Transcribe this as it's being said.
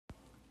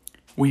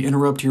We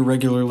interrupt your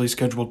regularly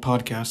scheduled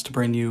podcast to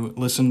bring you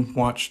Listen,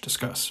 Watch,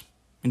 Discuss.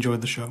 Enjoy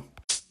the show.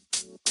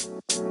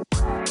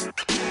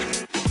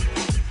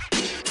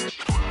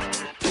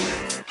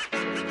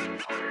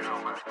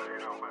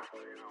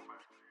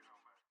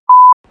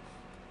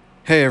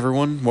 Hey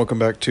everyone, welcome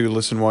back to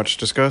Listen, Watch,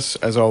 Discuss.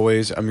 As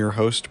always, I'm your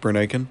host, Bryn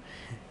Aiken.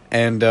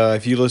 And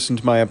if you listened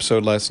to my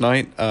episode last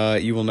night,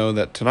 you will know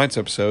that tonight's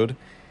episode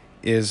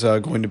is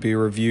going to be a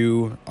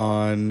review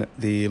on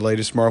the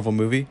latest Marvel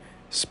movie,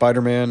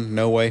 Spider-Man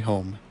No Way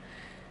Home.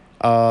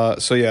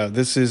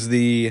 This is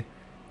the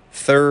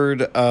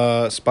third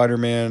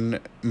Spider-Man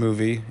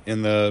movie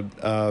in the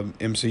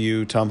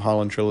MCU Tom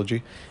Holland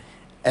trilogy.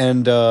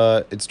 And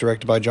it's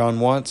directed by Jon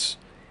Watts.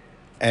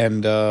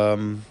 And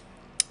I'm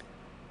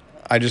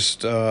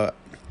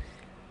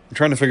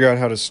trying to figure out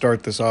how to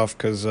start this off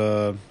because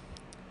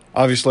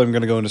obviously I'm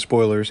going to go into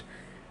spoilers.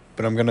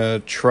 But I'm going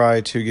to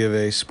try to give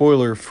a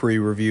spoiler-free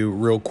review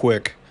real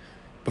quick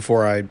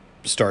before I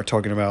start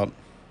talking about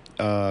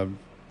the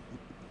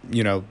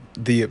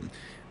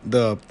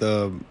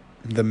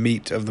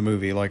meat of the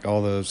movie, like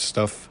all the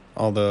stuff,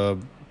 all the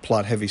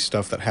plot-heavy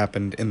stuff that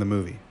happened in the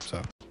movie.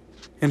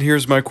 And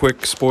here's my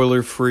quick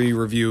spoiler-free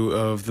review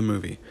of the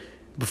movie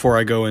before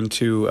I go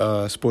into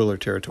spoiler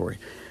territory.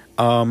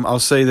 I'll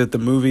say that the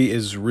movie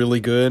is really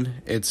good.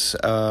 It's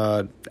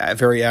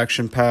very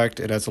action-packed.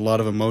 It has a lot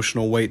of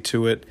emotional weight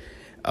to it.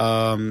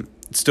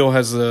 It still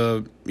has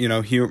the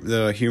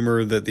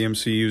humor that the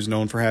MCU is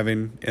known for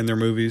having in their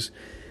movies.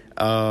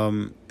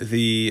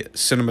 The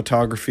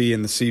cinematography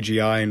and the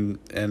CGI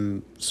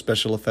and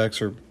special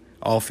effects are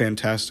all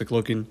fantastic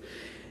looking.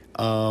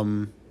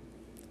 The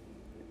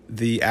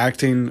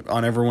acting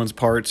on everyone's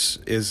parts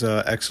is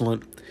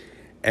excellent,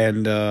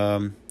 and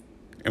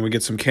we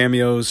get some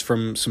cameos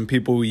from some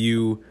people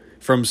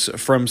from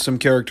some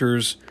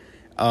characters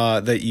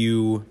that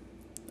you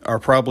are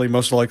probably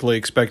most likely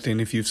expecting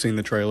if you've seen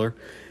the trailer,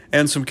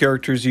 and some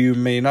characters you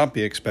may not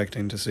be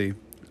expecting to see.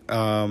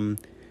 And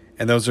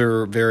those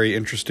are very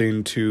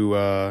interesting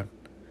to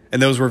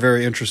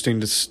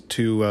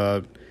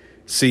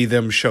see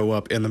them show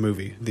up in the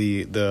movie,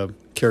 the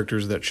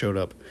characters that showed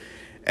up.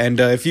 And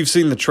if you've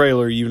seen the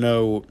trailer, you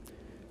know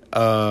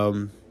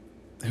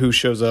who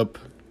shows up.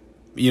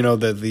 You know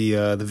that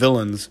the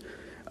villains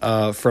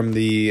from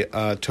the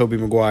Tobey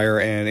Maguire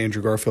and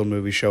Andrew Garfield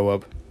movie show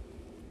up,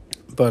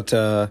 but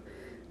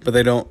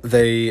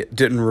they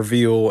didn't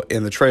reveal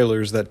in the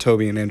trailers that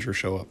Tobey and Andrew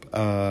show up.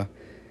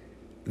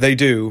 They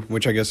do,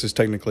 which I guess is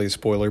technically a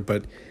spoiler,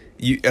 but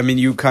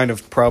you kind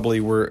of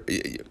probably were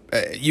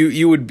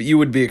you would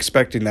be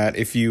expecting that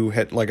if you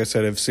had, like I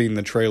said, have seen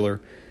the trailer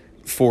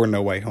for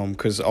No Way Home,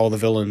 because all the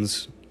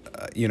villains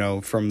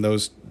from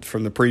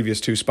the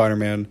previous two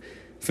Spider-Man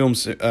film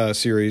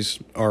series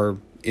are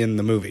in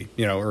the movie,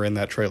 or in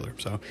that trailer.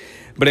 So,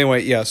 but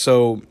anyway, yeah.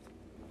 So,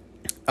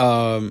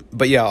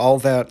 but yeah, all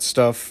that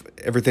stuff,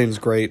 everything's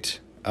great.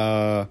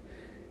 And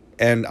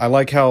I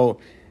like how,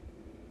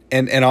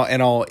 and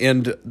I'll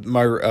end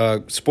my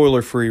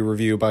spoiler-free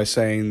review by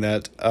saying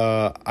that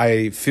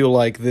I feel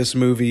like this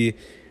movie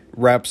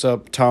wraps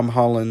up Tom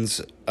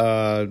Holland's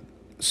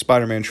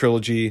Spider-Man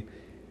trilogy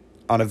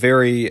on a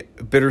very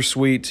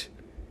bittersweet,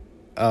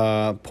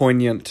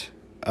 poignant,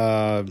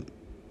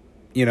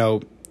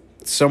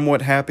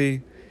 somewhat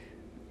happy,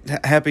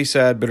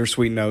 sad,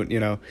 bittersweet note,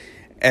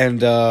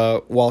 and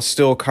while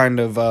still kind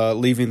of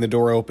leaving the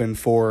door open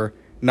for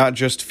not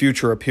just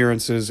future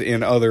appearances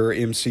in other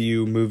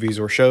MCU movies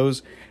or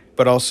shows,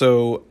 but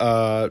also,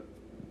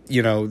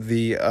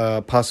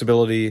 the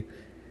possibility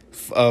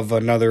of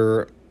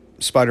another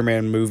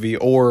Spider-Man movie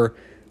or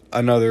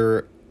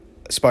another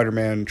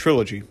Spider-Man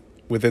trilogy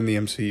within the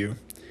MCU.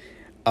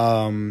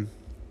 And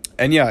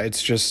yeah,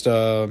 it's just,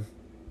 I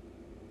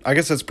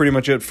guess that's pretty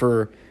much it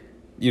for,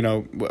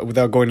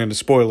 without going into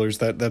spoilers,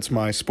 that's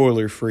my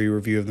spoiler-free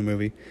review of the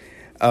movie.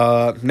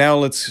 Now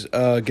let's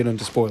get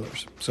into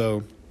spoilers.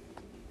 So,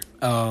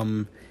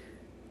 there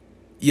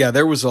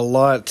was a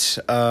lot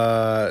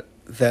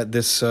that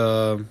this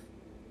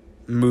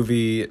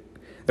movie...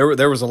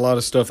 There was a lot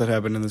of stuff that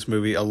happened in this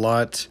movie. A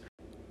lot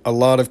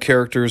of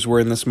characters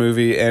were in this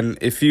movie, and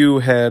if you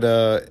had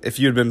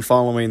been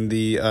following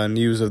the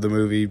news of the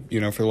movie,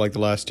 for like the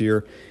last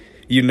year,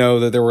 you know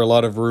that there were a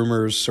lot of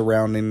rumors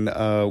surrounding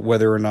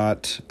whether or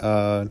not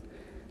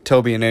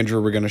Tobey and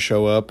Andrew were going to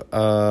show up,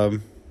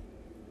 and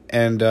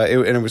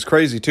it was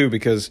crazy too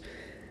because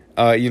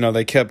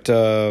they kept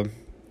like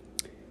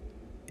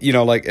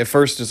at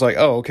first it's like,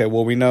 oh, okay,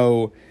 well, we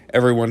know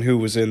everyone who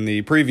was in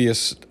the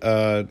previous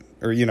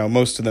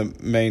most of the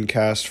main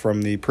cast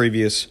from the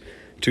previous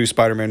two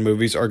Spider-Man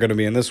movies are going to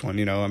be in this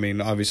one.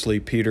 Obviously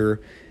Peter,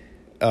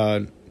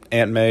 Aunt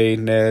May,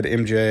 Ned,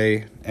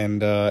 MJ,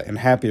 and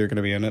Happy are going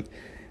to be in it.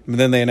 But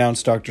then they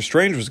announced Doctor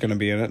Strange was going to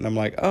be in it, and I'm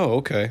like, oh,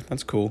 okay,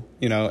 that's cool.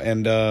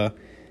 And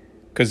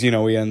because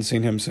we hadn't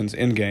seen him since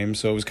Endgame,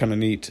 so it was kind of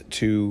neat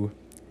to,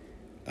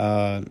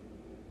 it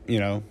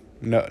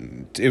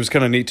was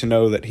kind of neat to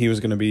know that he was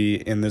going to be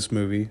in this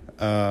movie.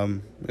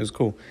 It was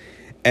cool.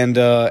 And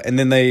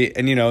then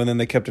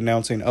they kept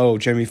announcing, oh,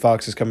 Jamie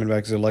Foxx is coming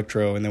back as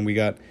Electro, and then we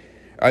got,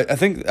 I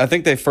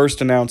think they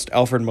first announced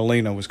Alfred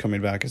Molina was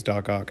coming back as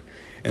Doc Ock,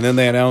 and then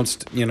they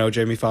announced,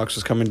 Jamie Foxx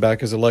was coming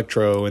back as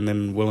Electro, and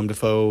then Willem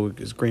Dafoe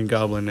as Green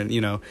Goblin, and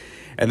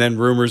then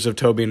rumors of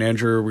Toby and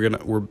Andrew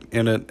were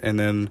in it, and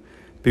then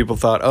people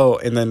thought,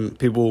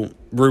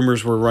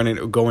 rumors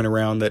were going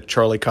around that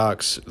Charlie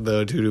Cox,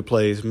 the dude who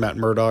plays Matt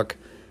Murdock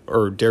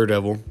or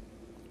Daredevil,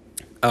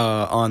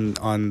 on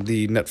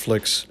the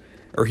Netflix,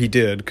 or he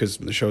did, because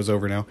the show's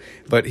over now,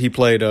 but he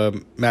played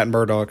Matt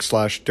Murdock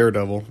 /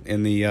 Daredevil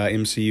in the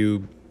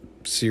MCU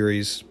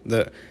series,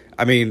 not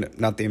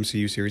the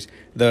MCU series,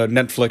 the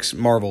Netflix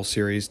Marvel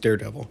series,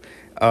 Daredevil.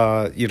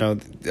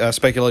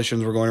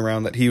 Speculations were going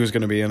around that he was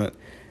going to be in it,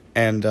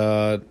 and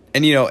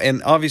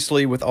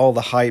obviously with all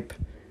the hype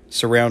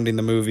surrounding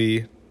the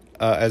movie,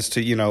 as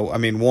to,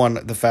 one,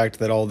 the fact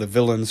that all the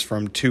villains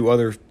from 2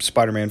 other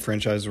Spider-Man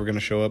franchises were going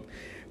to show up,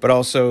 but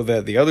also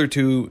that the other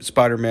 2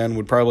 Spider-Man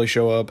would probably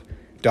show up.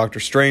 Doctor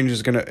Strange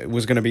was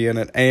gonna be in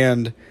it,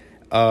 and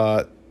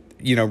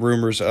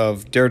rumors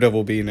of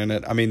Daredevil being in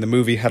it. I mean, the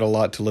movie had a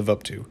lot to live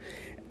up to,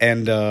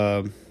 and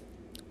I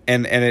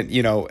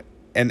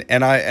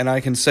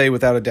can say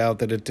without a doubt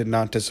that it did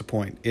not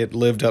disappoint. It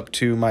lived up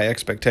to my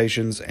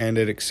expectations, and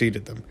it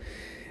exceeded them,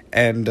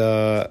 and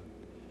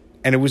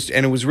it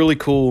was really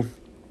cool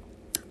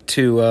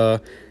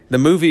to the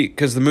movie,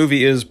 because the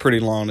movie is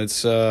pretty long.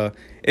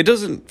 It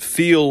doesn't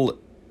feel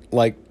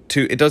like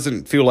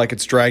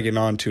it's dragging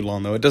on too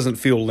long, though. It doesn't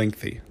feel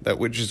lengthy,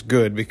 which is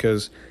good,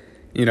 because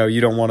you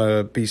don't want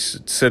to be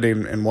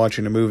sitting and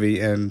watching a movie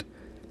and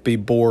be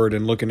bored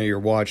and looking at your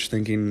watch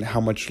thinking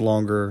how much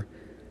longer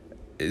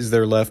is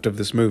there left of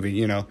this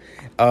movie,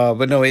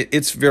 but no,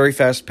 it's very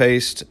fast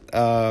paced,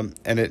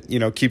 and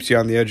it keeps you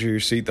on the edge of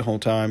your seat the whole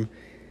time.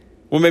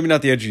 Well, maybe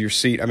not the edge of your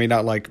seat. I mean,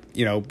 not like,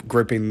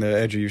 gripping the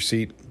edge of your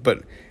seat,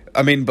 but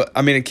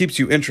it keeps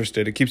you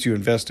interested. It keeps you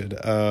invested.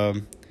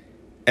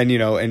 And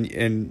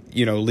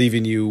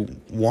leaving you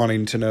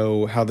wanting to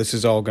know how this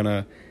is all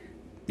gonna,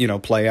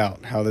 play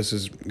out, how this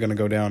is gonna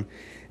go down,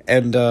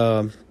 and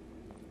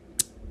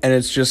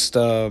it's just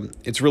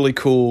it's really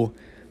cool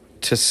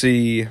to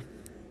see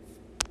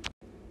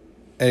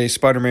a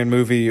Spider-Man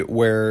movie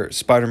where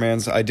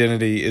Spider-Man's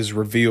identity is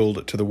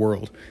revealed to the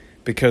world,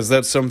 because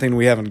that's something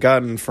we haven't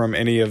gotten from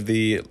any of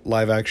the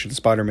live-action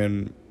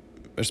Spider-Man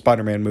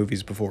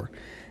movies before.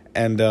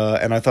 And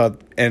I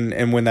thought,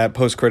 and when that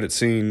post-credit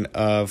scene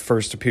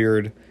first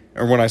appeared,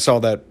 or when I saw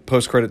that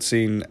post-credit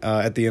scene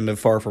at the end of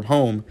Far From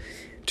Home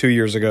 2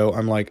 years ago,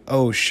 I'm like,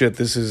 oh shit,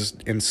 this is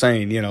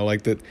insane.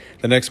 Like the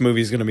next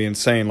movie is going to be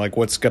insane. Like,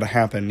 what's going to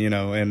happen?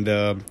 And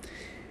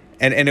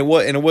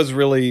it was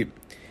really,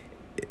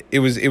 it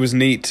was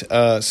neat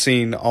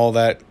seeing all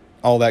that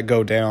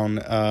go down.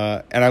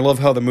 And I love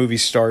how the movie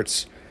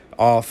starts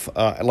off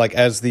like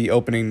as the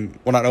opening,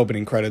 well, not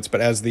opening credits,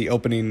 but as the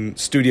opening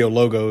studio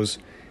logos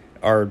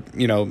are,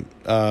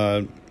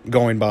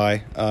 going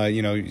by.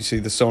 You see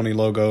the Sony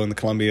logo and the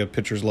Columbia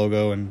Pictures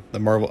logo and the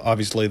Marvel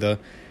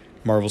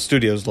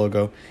Studios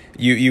logo.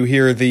 You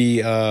hear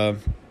the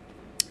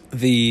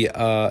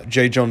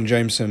J. Jonah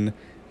Jameson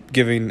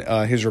giving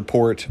his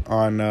report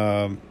on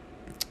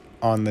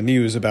the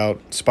news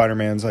about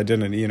Spider-Man's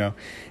identity,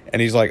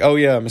 and he's like, oh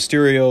yeah,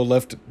 Mysterio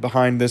left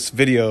behind this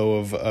video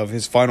of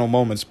his final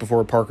moments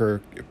before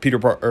before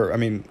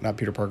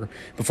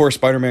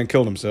Spider-Man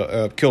killed him.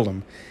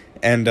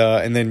 And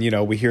then,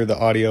 we hear the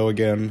audio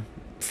again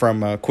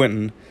from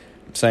Quentin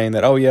saying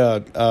that, oh yeah,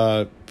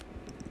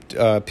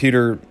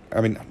 Peter,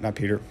 not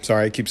Peter,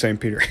 sorry, I keep saying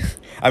Peter.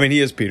 He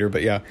is Peter,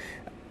 but yeah,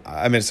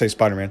 I meant to say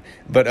Spider-Man.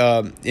 But,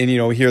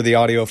 we hear the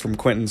audio from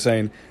Quentin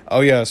saying,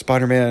 oh yeah,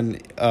 Spider-Man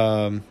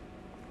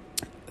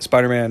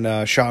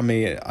shot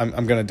me,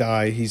 I'm gonna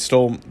die. He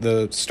stole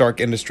the Stark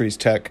Industries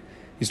tech,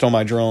 he stole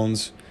my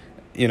drones,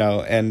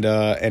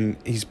 and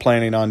he's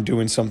planning on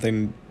doing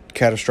something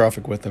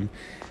catastrophic with them.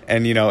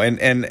 And,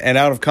 and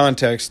out of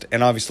context,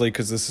 and obviously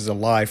because this is a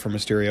lie for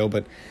Mysterio,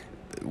 but,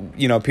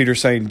 Peter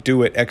saying,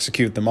 do it,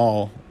 execute them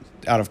all,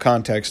 out of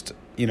context,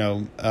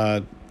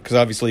 because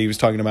obviously he was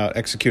talking about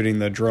executing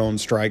the drone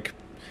strike,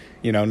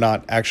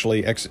 not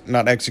actually,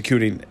 not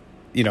executing,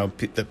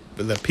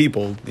 the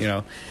people,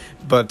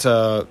 but,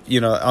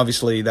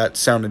 obviously that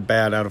sounded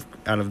bad out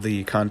of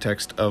the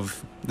context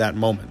of that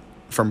moment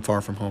from Far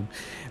From Home.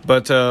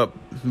 But I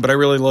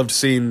really loved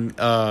seeing,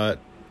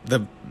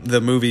 the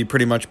movie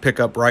pretty much pick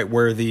up right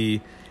where the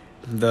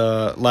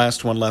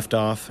last one left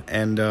off,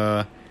 and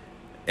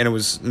it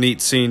was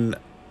neat seeing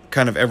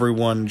kind of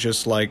everyone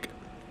just like,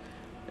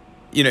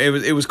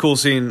 it was cool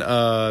seeing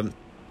Peter,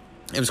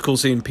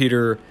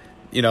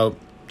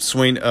 flying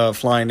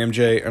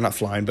MJ, or not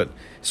flying, but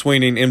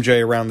swinging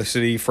MJ around the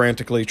city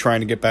frantically trying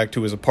to get back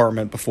to his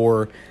apartment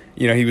before,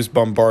 he was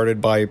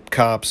bombarded by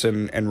cops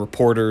and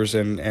reporters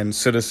and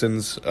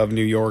citizens of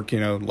New York,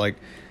 like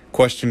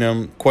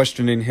questioning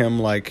him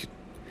like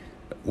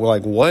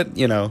what,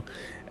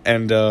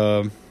 and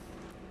that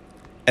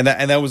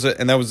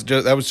was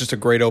just a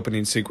great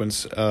opening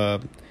sequence,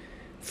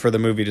 for the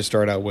movie to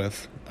start out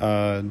with.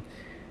 And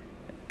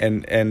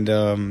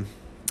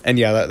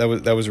yeah,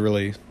 that was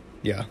really,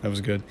 yeah, that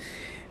was good.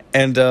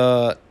 And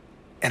I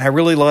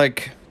really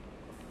like,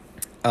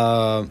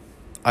 I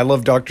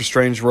love Doctor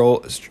Strange's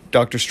role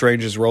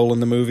in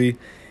the movie.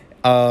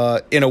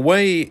 In a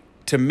way,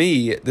 to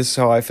me, this is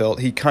how I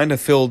felt. He kind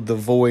of filled the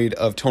void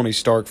of Tony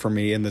Stark for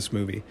me in this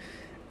movie.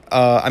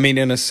 I mean,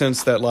 in a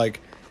sense that, like,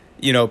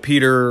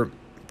 Peter,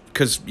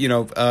 because,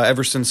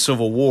 ever since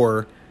Civil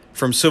War,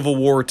 from Civil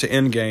War to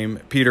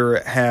Endgame,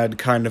 Peter had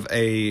kind of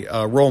a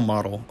role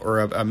model or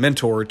a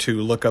mentor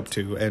to look up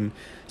to, and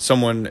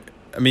someone,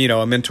 a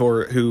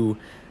mentor who,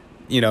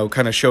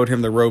 kind of showed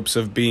him the ropes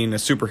of being a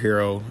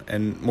superhero,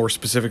 and more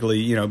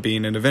specifically,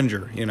 being an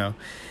Avenger,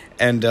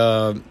 and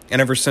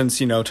ever since,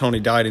 Tony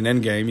died in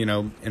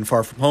Endgame, in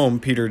Far From Home,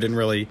 Peter didn't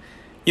really,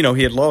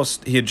 he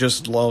had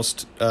just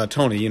lost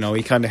Tony,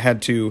 he kind of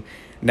had to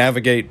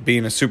navigate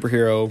being a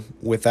superhero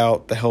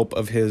without the help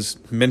of his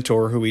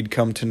mentor who he'd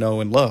come to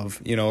know and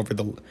love, over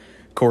the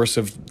course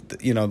of,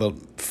 the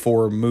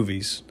 4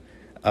 movies.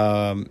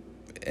 And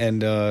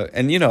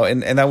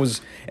that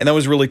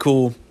was really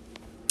cool.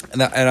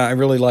 And I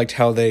really liked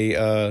how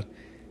they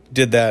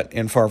did that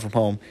in Far From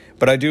Home.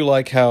 But I do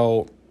like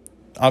how,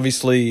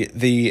 obviously,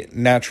 the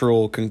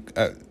natural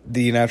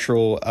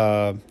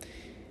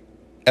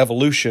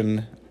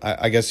evolution,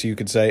 I guess you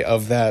could say,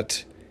 of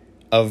that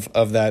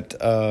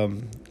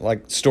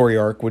like story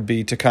arc would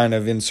be to kind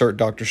of insert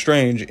Doctor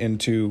Strange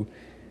into,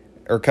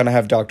 or kind of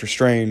have Doctor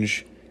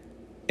Strange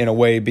in a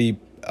way be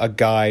a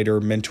guide or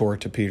mentor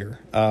to Peter.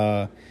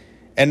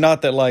 And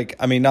not that, like,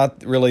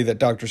 not really that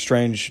Doctor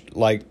Strange,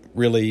 like,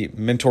 really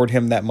mentored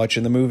him that much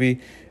in the movie,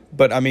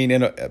 but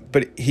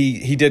but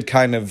he did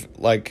kind of,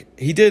 like,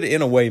 he did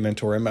in a way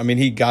mentor him.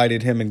 He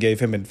guided him and gave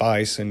him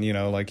advice, and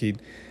like, he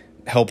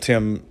helped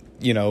him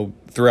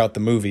throughout the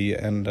movie,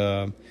 and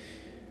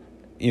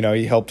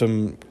he helped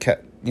him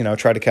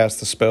try to cast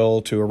the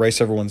spell to erase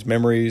everyone's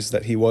memories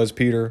that he was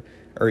Peter,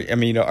 or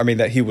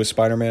that he was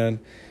Spider-Man,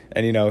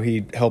 and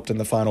he helped in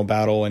the final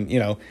battle, and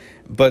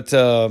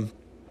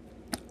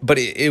but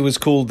it was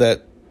cool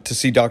to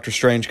see Doctor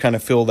Strange kind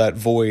of fill that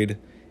void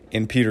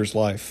in Peter's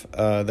life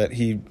that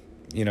he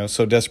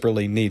so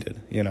desperately needed,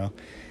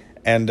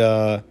 and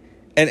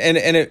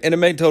it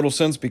made total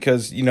sense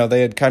because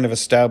they had kind of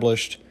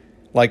established,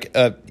 like,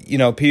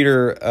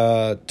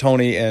 Peter,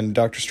 Tony, and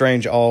Doctor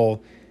Strange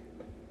all,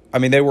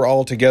 they were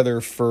all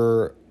together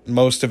for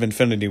most of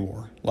Infinity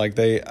War. Like,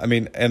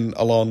 and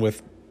along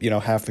with,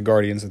 half the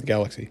Guardians of the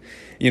Galaxy.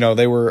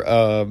 They were,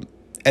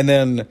 and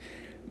then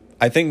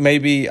I think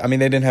maybe, they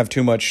didn't have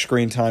too much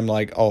screen time,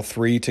 like, all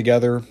 3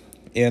 together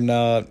in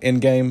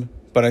Endgame,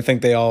 but I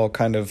think they all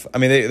kind of,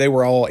 they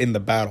were all in the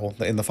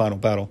final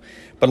battle.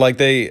 But, like,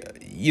 they,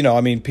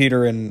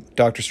 Peter and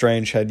Doctor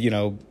Strange had,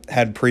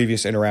 had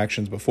previous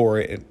interactions before,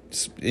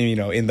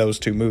 in those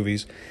 2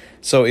 movies.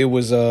 So it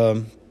was,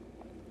 so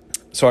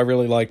I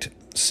really liked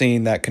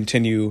seeing that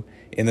continue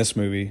in this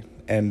movie.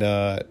 And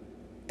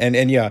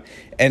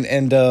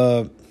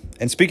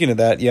speaking of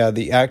that, yeah,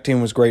 the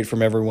acting was great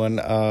from everyone.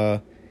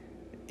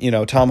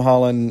 Tom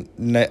Holland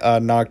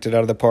knocked it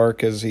out of the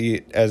park as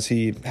he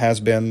has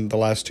been the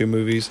last 2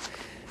 movies.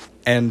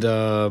 And,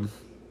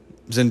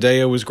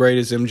 Zendaya was great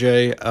as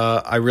MJ.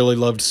 I really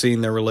loved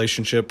seeing their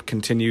relationship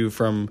continue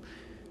from,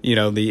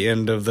 the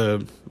end of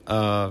the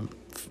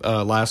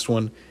last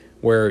one,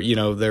 where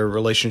their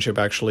relationship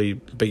actually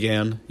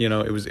began.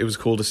 It was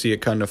cool to see it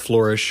kind of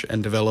flourish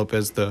and develop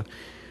as the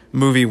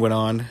movie went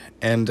on.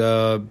 And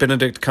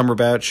Benedict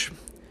Cumberbatch,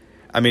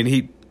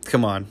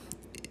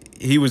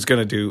 he was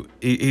gonna do.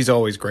 He's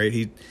always great.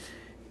 He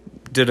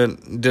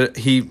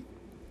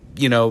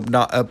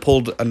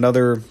pulled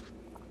another,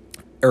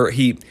 or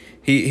he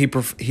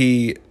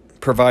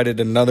provided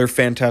another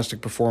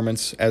fantastic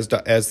performance as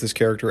this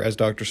character, as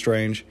Doctor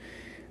Strange,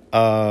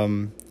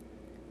 and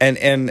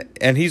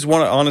he's he's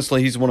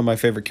one of my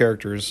favorite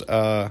characters,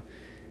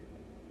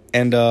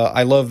 and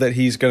I love that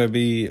he's gonna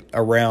be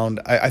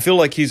around. I feel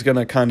like he's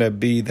gonna kind of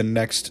be the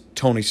next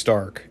Tony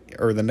Stark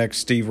or the next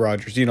Steve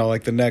Rogers,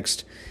 like the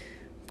next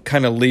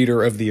kind of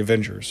leader of the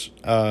Avengers,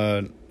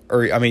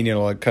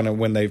 like kind of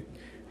when they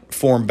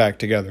form back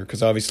together,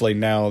 because obviously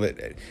now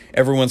that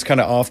everyone's kind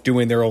of off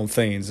doing their own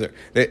things,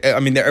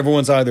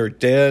 everyone's either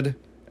dead,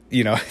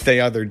 they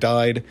either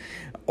died,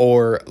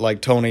 or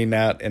like Tony,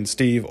 Nat, and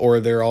Steve, or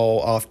they're all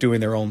off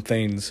doing their own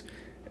things,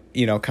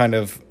 kind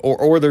of,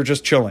 or they're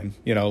just chilling,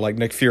 like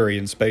Nick Fury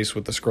in space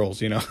with the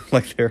Skrulls,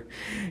 like they're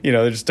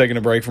just taking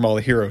a break from all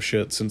the hero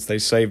shit since they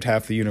saved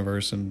half the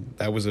universe, and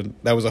that was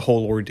a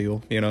whole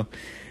ordeal,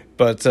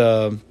 but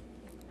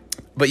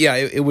yeah,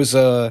 it was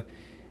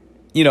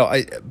he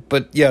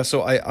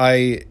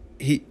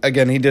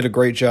did a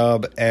great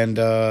job, and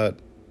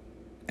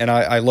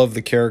I love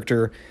the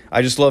character.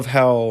 I just love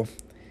how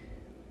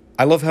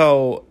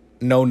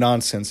no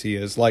nonsense he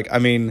is. Like,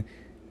 and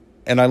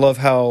I love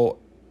how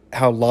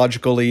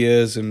logical he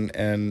is,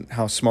 and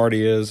how smart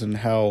he is, and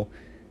how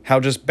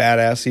just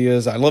badass he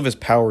is. I love his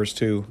powers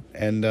too.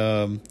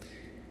 And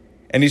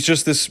he's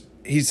just this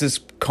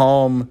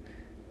calm,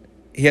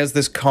 he has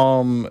this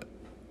calm,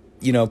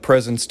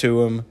 presence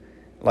to him.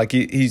 Like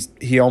he's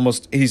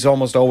almost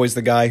always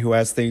the guy who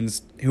has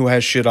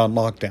shit on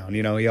lockdown.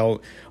 He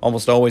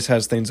almost always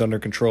has things under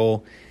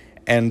control,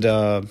 and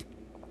I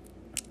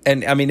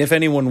mean, if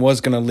anyone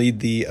was gonna lead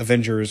the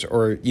Avengers,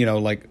 or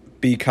like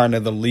be kind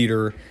of the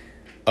leader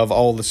of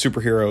all the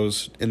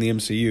superheroes in the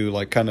MCU,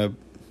 like kind of,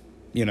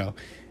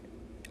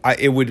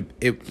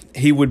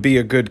 he would be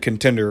a good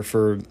contender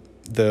for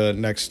the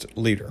next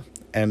leader,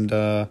 and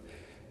yeah,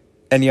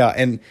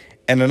 and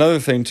another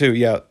thing too,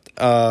 yeah.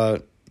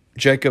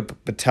 Jacob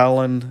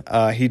Batalon,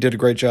 he did a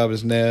great job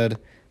as Ned.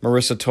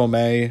 Marissa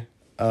Tomei,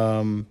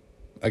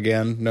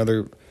 again,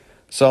 another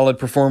solid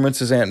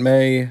performance as Aunt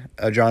May.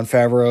 Jon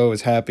Favreau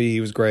is happy; he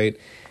was great.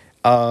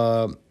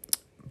 But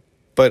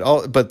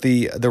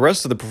the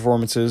rest of the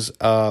performances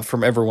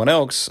from everyone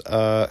else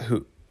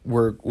who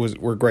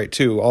were great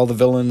too. All the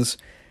villains,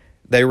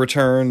 they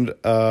returned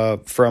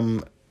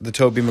from the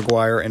Tobey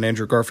Maguire and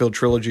Andrew Garfield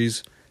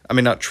trilogies. I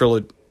mean, not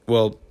trilogy.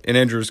 Well, in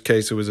Andrew's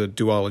case, it was a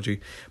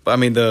duology, but I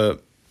mean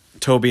the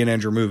Tobey and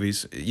Andrew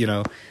movies,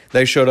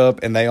 they showed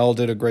up and they all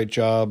did a great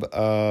job.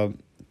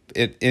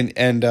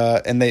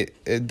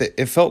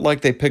 It felt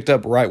like they picked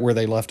up right where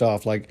they left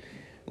off. Like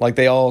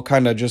they all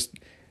kind of just,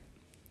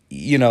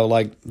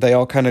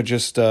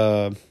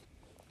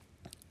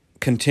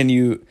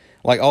 continue.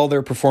 Like all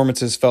their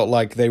performances felt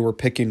like they were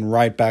picking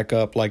right back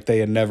up. Like they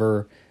had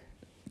never,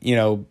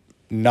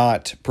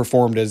 not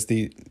performed as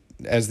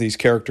these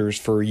characters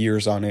for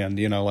years on end.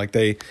 Like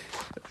they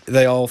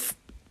all,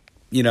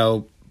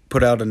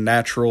 put out a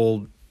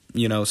natural,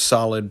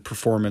 solid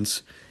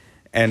performance,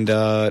 and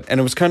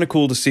it was kind of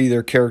cool to see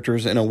their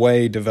characters in a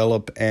way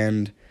develop,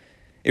 and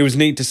it was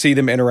neat to see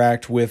them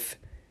interact with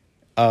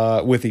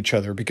each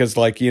other, because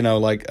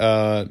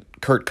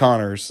Kurt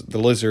Connors, the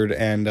Lizard,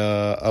 and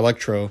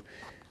Electro,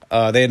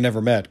 they had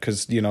never met,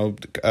 because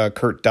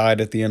Kurt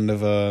died at the end of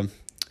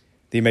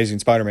The Amazing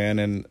Spider-Man,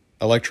 and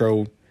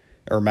Electro,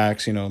 or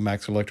Max,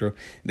 Max Electro,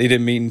 they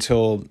didn't meet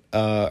until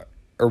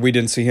or we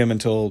didn't see him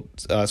until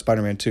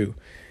Spider-Man 2.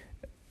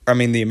 I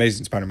mean, The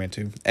Amazing Spider-Man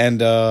 2. And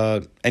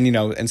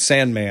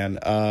Sandman,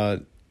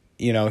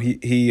 he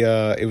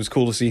it was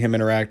cool to see him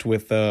interact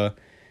with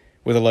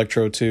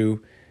Electro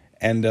too.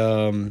 And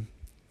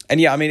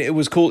yeah, I mean, it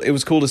was cool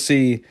to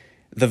see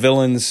the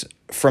villains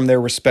from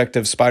their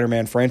respective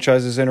Spider-Man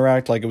franchises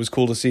interact. Like, it was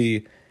cool to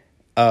see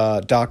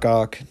Doc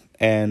Ock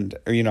and,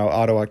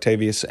 Otto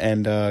Octavius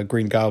and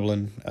Green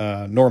Goblin,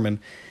 Norman,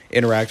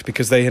 interact,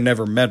 because they had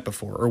never met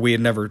before, or we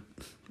had never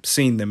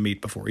seen them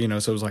meet before, so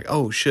it was like,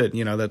 oh shit,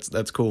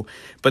 that's cool.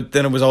 But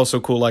then it was also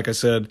cool, like I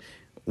said,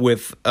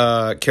 with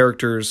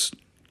characters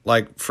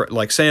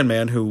like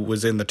Sandman, who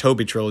was in the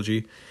Tobey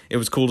trilogy. It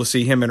was cool to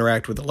see him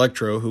interact with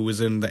Electro, who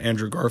was in the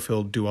Andrew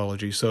Garfield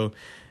duology. So,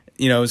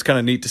 it was kind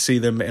of neat to see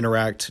them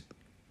interact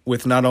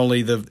with not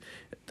only the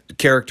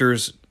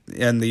characters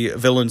and the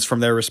villains from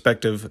their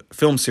respective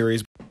film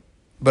series,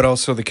 but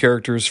also the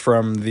characters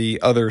from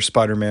the other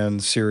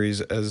Spider-Man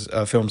series as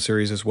film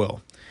series as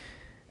well.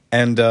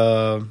 And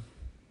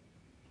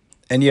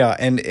yeah,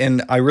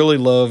 and I really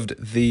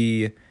loved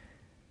the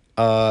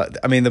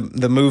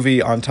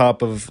movie, on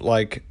top of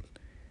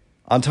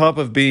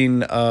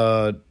being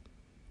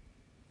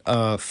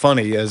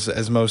funny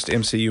as most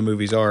MCU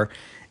movies are,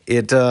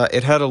 it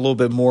had a little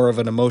bit more of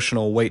an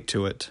emotional weight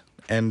to it.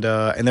 And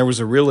there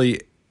was a really,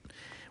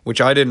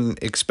 which I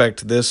didn't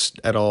expect this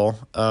at all,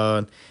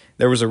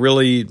 there was a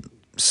really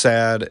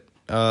sad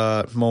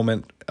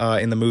moment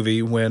in the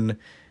movie when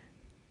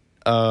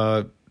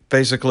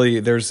basically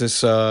there's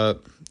this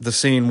the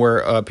scene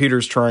where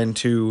Peter's trying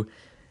to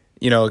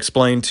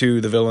explain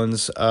to the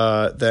villains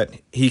that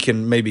he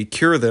can maybe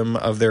cure them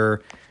of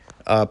their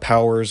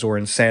powers or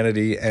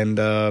insanity, and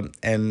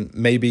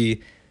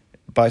maybe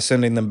by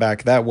sending them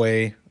back that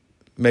way,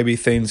 maybe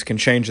things can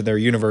change in their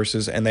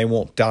universes and they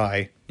won't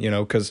die,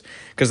 because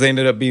they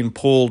ended up being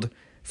pulled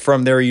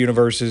from their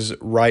universes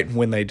right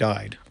when they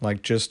died,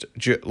 like just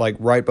like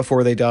right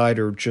before they died,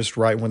 or just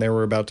right when they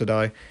were about to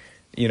die,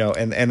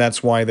 and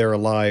that's why they're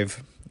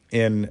alive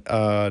and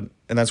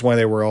that's why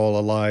they were all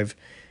alive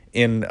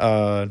in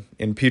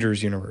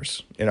Peter's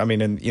universe, and I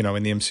mean in the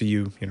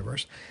MCU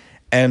universe,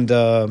 and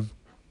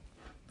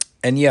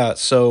yeah,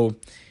 so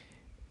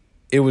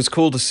it was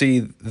cool to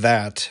see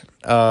that.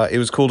 It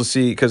was cool to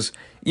see, because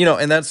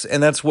and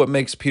that's what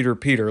makes Peter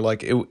Peter.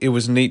 Like, it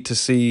was neat to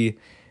see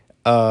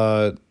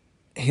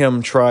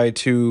him try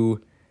to,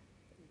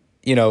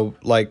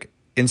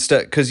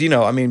 instead, because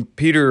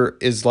Peter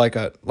is like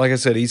I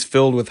said, he's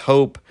filled with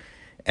hope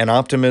and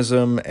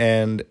optimism,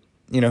 and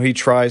he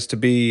tries to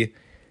be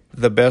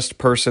the best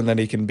person that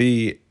he can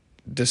be,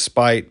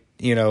 despite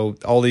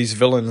all these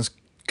villains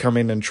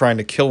coming and trying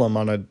to kill him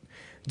on a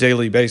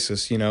daily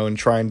basis, and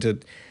trying to,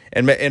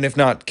 and if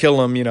not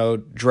kill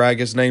him, drag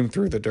his name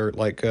through the dirt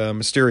like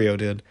Mysterio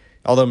did.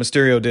 Although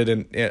Mysterio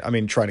didn't,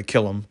 try to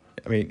kill him.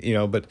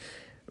 But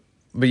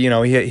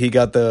he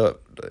got the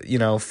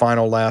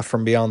final laugh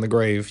from beyond the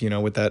grave,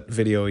 with that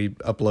video he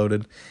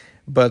uploaded.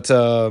 But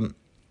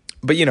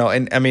but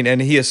and I mean,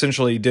 and he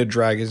essentially did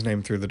drag his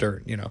name through the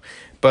dirt,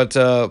 but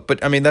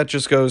I mean, that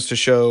just goes to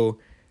show,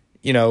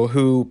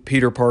 who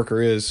Peter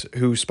Parker is,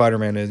 who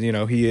Spider-Man is.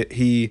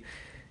 He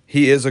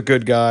is a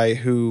good guy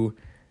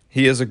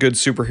he is a good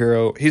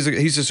superhero. He's a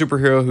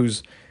superhero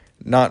who's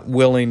not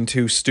willing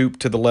to stoop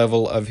to the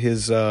level of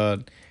his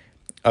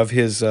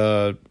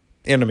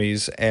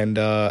enemies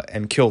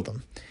and kill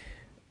them.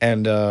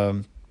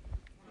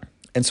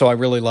 And so I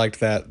really liked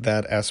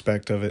that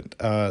aspect of it,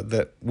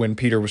 that when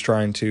Peter was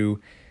trying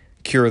to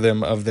cure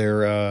them of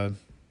their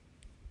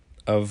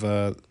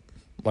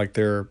like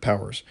their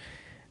powers,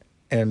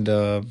 and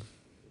it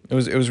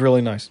was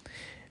really nice.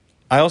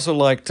 I also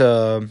liked.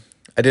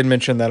 I did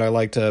mention that I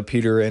liked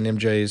Peter and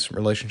MJ's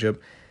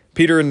relationship.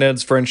 Peter and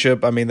Ned's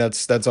friendship. I mean,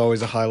 that's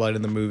always a highlight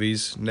in the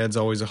movies. Ned's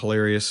always a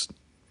hilarious,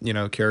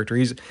 character.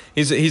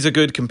 He's a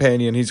good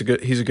companion. He's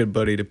a good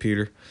buddy to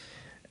Peter,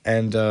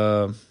 and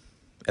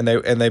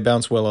they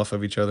bounce well off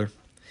of each other,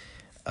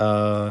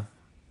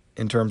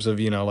 in terms of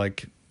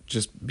like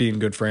just being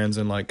good friends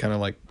and like kind of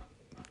like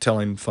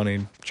telling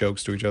funny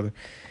jokes to each other,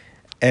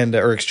 and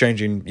or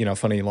exchanging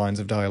funny lines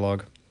of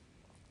dialogue.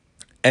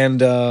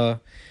 And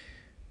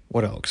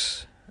what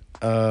else?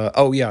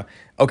 Oh yeah,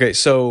 okay.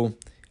 So,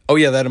 oh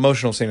yeah, that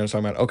emotional scene I was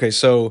talking about. Okay,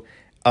 so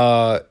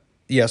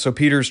yeah, so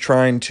Peter's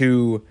trying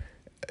to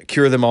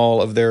cure them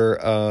all of their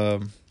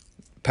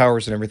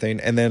powers and everything,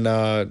 and then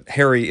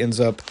Harry ends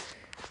up.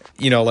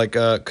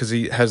 Because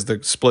he has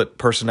the split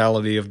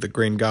personality of the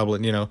Green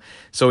Goblin,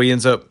 so he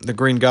ends up, the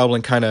Green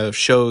Goblin kind of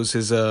shows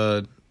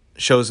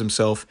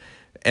himself,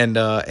 and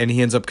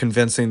he ends up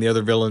convincing the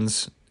other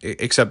villains,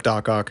 except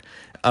Doc Ock,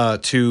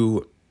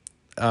 to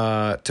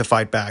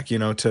fight back,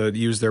 to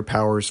use their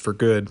powers for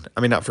good.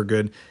 I mean, not for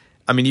good.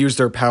 I mean, use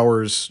their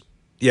powers,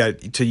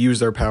 to use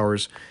their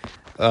powers,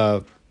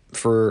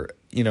 for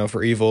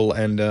evil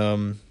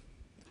and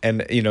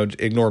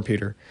ignore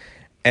Peter,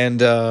 and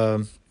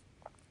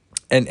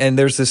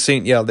there's this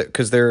scene,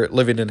 because they're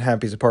living in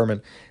Happy's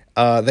apartment.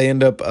 They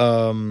end up,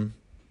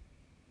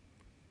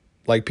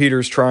 like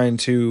Peter's trying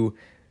to,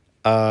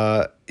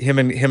 him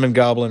and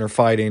Goblin are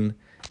fighting,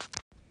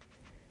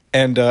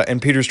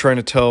 and Peter's trying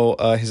to tell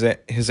his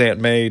Aunt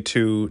May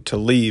to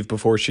leave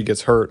before she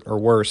gets hurt or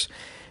worse,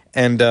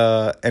 and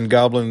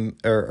Goblin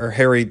or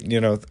Harry,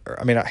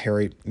 I mean not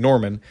Harry,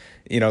 Norman,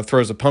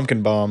 throws a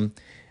pumpkin bomb,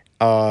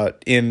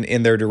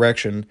 in their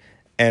direction.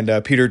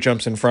 And Peter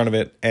jumps in front of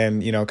it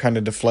and kind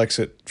of deflects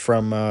it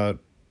from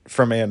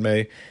Aunt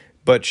May,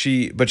 but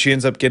she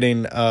ends up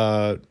getting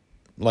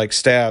like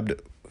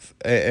stabbed,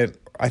 and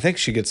I think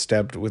she gets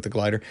stabbed with the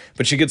glider,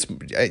 but she gets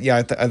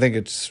I think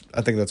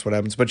that's what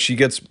happens. But she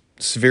gets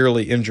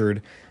severely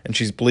injured and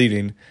she's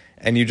bleeding,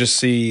 and you just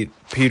see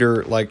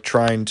Peter like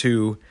trying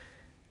to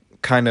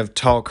kind of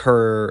talk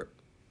her.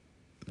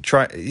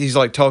 He's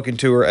like talking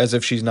to her as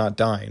if she's not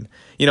dying.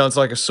 It's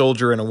like a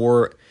soldier in a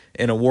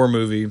war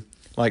movie,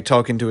 like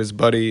talking to his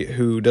buddy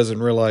who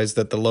doesn't realize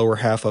that the lower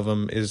half of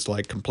him is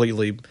like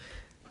completely,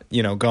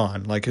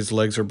 gone. Like his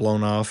legs are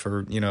blown off,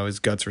 or, his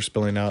guts are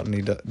spilling out, and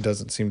he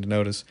doesn't seem to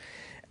notice.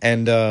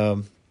 And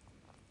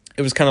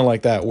it was kind of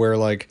like that, where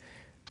like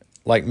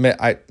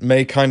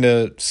May kind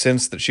of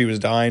sensed that she was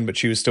dying, but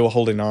she was still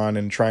holding on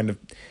and trying to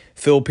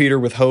fill Peter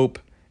with hope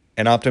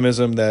and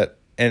optimism that,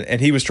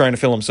 and he was trying to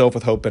fill himself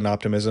with hope and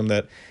optimism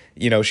that,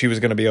 she was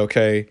going to be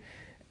okay.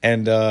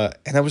 And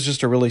that was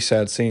just a really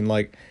sad scene.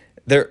 Like,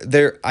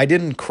 I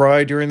didn't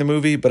cry during the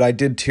movie, but I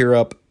did tear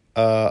up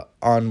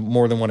on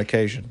more than one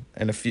occasion,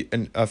 and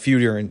a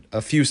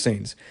few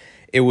scenes.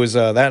 It was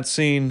that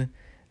scene,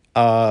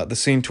 the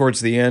scene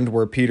towards the end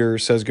where Peter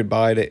says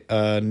goodbye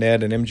to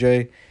Ned and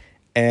MJ,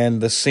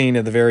 and the scene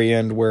at the very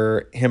end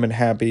where him and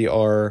Happy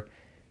are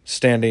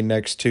standing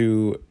next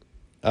to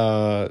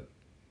Aunt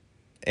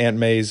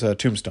May's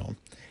tombstone,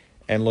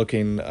 and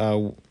looking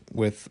at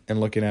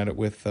it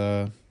with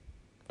a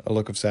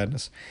look of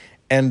sadness.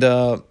 And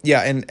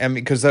and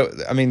because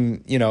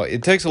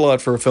it takes a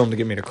lot for a film to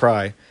get me to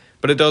cry,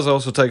 but it does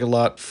also take a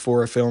lot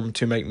for a film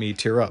to make me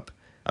tear up.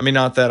 I mean,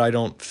 not that I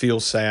don't feel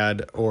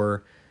sad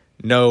or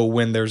know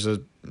when there's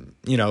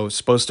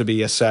supposed to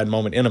be a sad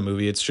moment in a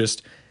movie. It's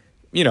just,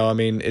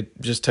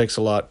 it just takes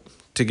a lot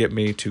to get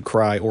me to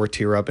cry or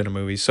tear up in a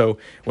movie. So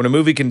when a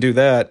movie can do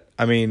that,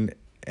 it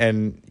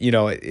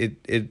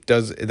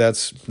does.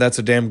 That's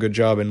a damn good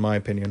job in my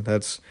opinion.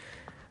 That's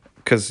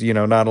because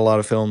not a lot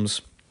of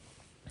films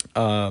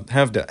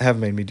have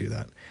made me do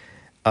that.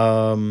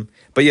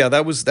 But yeah,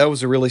 that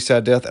was a really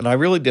sad death, and I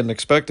really didn't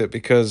expect it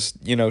because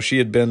she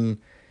had been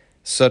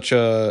such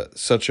a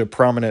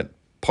prominent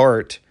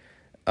part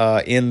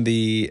in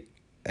the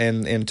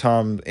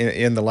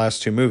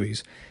last two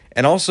movies,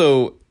 and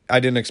also I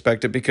didn't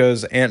expect it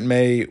because Aunt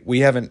May.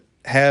 We haven't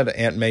had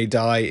Aunt May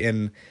die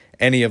in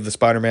any of the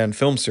Spider-Man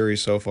film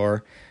series so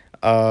far.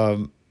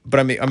 But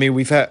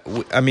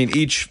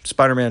each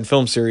Spider-Man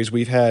film series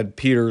we've had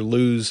Peter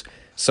lose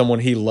someone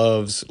he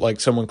loves, like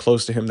someone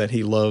close to him that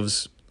he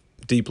loves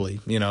deeply,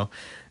 and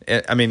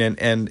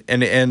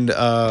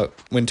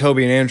when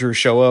Toby and Andrew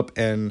show up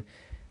and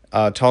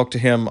talk to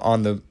him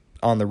on the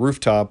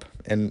rooftop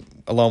and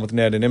along with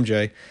Ned and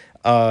MJ,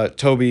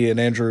 Toby and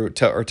Andrew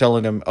are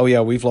telling him, "Oh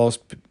yeah, we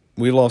lost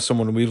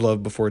someone we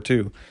loved before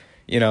too,"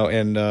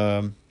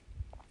 and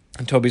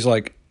Toby's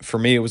like, "For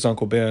me, it was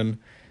Uncle Ben,"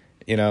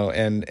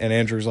 and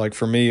Andrew's like,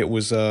 "For me, it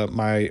was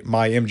my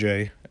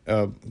MJ,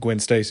 Gwen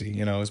Stacy,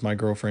 is my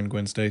girlfriend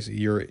Gwen Stacy.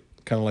 You're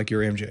kind of like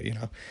your MJ,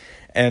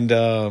 and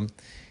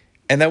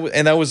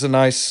that was a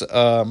nice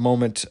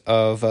moment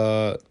of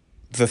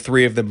the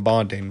three of them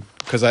bonding,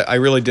 because I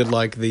really did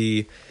like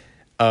the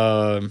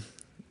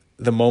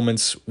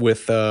moments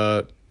with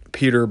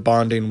Peter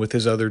bonding with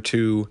his other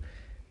two,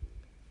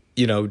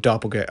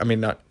 doppelganger. I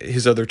mean, not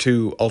his other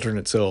two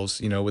alternate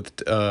selves.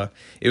 With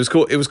it was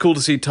cool. It was cool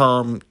to see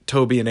Tom,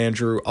 Toby, and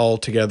Andrew all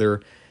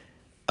together.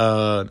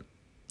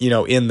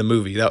 In the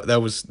movie.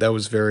 That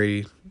was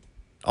very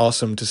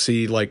awesome to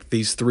see, like,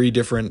 these three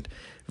different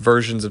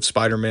versions of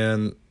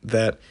Spider-Man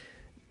that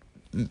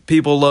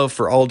people love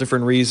for all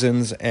different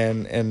reasons,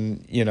 and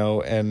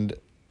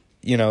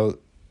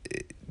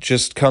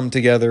just come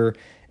together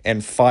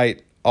and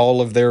fight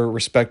all of their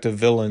respective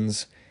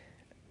villains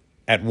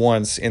at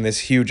once in this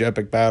huge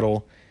epic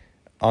battle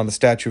on the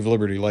Statue of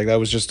Liberty. Like, that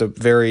was just a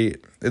very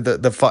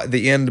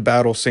the end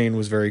battle scene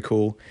was very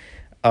cool.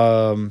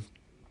 Kind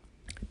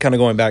of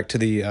going back to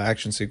the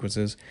action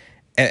sequences,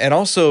 and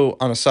also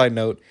on a side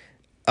note,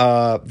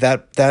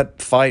 that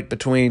fight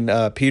between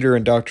Peter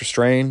and Doctor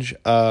Strange,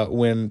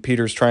 when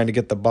Peter's trying to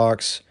get the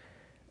box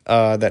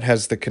that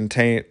has the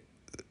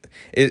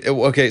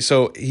okay,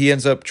 so he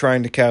ends up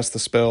trying to cast the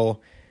spell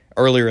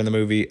earlier in the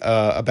movie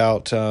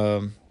about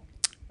to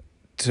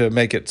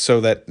make it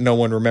so that no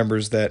one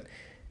remembers that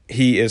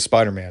he is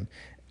Spider-Man.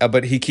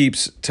 But he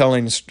keeps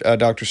telling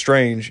Doctor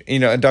Strange,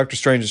 and Doctor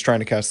Strange is trying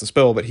to cast the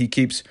spell, but he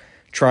keeps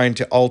trying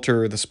to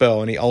alter the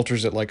spell, and he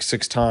alters it like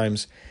 6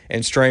 times,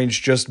 and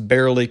Strange just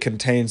barely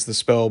contains the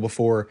spell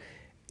before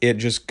it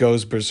just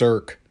goes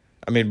berserk.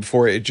 I mean,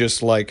 before it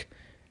just, like,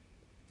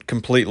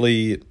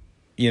 completely,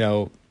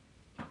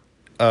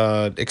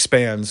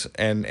 expands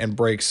and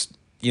breaks,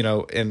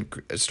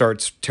 and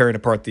starts tearing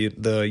apart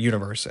the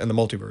universe and the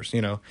multiverse,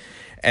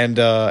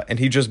 and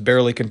he just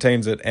barely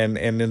contains it and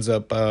ends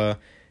up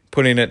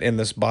putting it in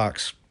this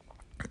box,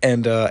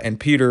 and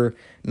Peter,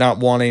 not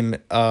wanting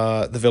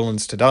the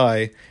villains to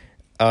die,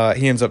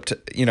 he ends up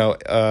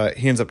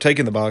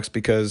taking the box,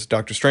 because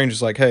Doctor Strange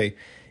is like, hey,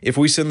 if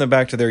we send them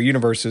back to their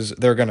universes,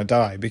 they're gonna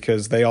die,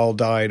 because they all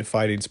died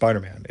fighting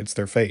Spider-Man. It's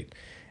their fate.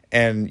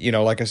 And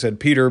like I said,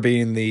 Peter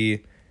being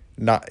the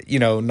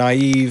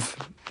naive,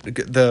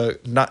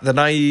 the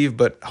naive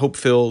but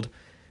hope-filled,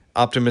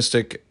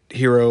 optimistic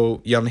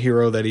young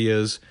hero that he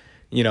is,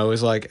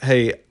 is like,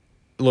 hey,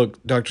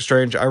 look, Doctor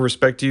Strange, I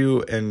respect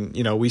you, and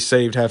we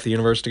saved half the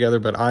universe together,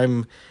 but I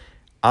am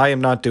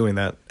not doing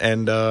that.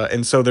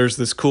 And so there's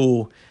this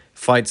cool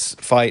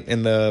fight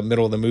in the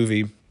middle of the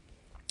movie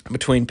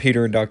between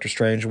Peter and Doctor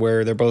Strange,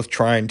 where they're both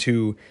trying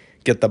to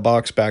get the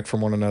box back from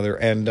one another.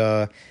 And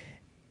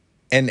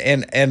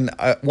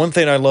one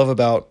thing I love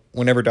about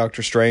whenever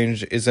Doctor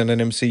Strange is in an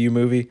MCU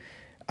movie,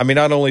 I mean,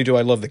 not only do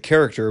I love the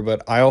character,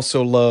 but I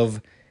also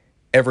love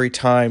every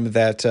time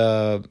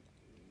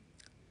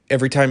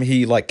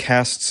he, like,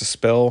 casts a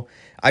spell.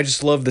 I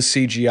just love the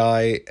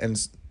CGI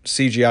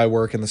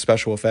work and the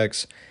special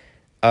effects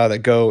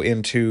that go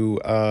into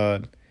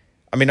I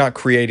mean, not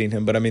creating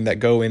him, but I mean that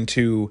go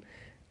into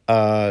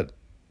that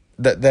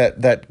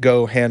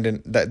go hand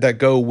in that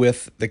go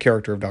with the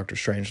character of Doctor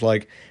Strange.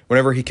 Like,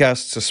 whenever he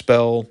casts a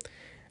spell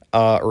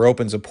or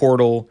opens a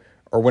portal,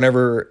 or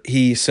whenever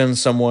he sends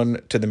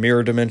someone to the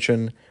mirror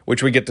dimension,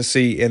 which we get to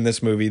see in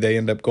this movie, they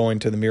end up going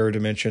to the mirror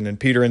dimension, and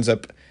Peter ends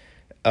up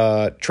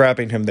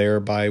trapping him there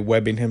by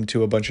webbing him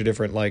to a bunch of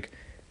different, like,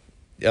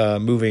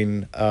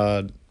 moving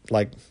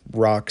like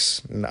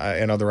rocks and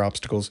other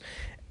obstacles,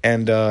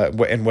 and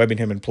webbing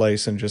him in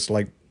place and just,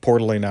 like,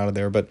 portaling out of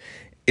there. But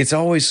it's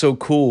always so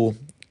cool,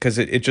 because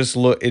it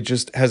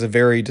just has a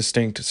very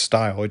distinct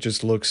style. It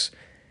just looks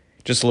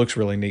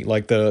really neat.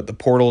 Like, the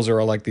portals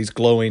are like these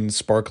glowing,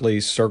 sparkly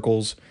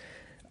circles.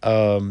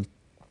 They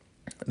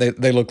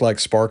look like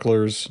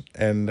sparklers,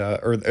 and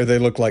or they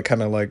look like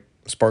kind of like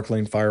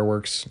sparkling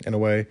fireworks in a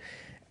way,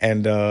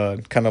 and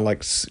kind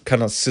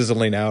of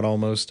sizzling out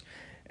almost,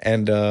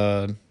 and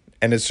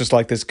it's just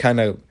like this kind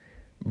of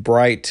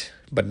bright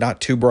but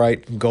not too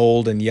bright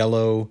gold and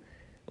yellow,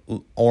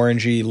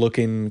 orangey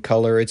looking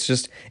color. It's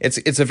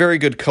a very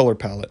good color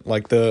palette.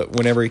 Like,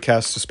 whenever he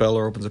casts a spell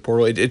or opens a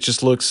portal, it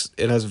just looks,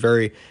 it has a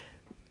very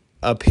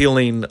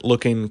appealing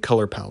looking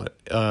color palette,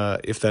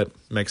 if that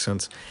makes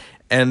sense.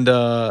 And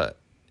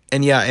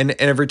yeah, and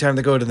every time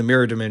they go to the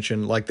mirror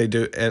dimension, like they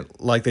do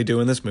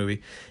in this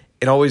movie,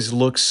 it always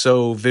looks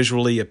so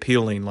visually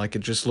appealing. Like, it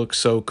just looks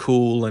so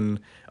cool and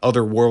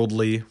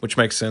otherworldly, which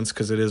makes sense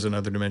because it is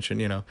another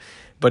dimension,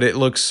 But it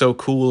looks so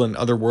cool and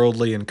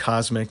otherworldly and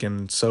cosmic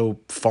and so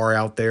far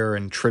out there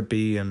and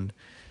trippy and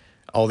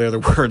all the other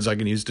words I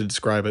can use to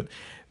describe it.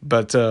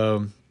 But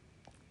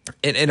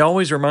it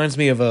always reminds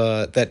me of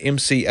that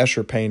MC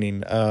Escher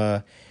painting.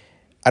 I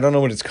don't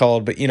know what it's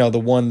called, but the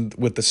one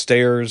with the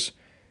stairs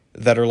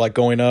that are like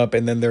going up,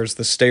 and then there's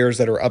the stairs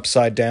that are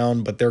upside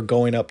down, but they're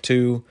going up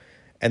too,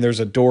 and there's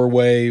a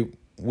doorway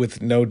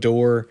with no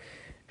door.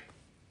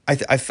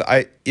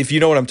 If you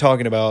know what I'm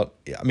talking about,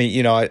 I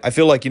mean, I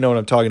feel like you know what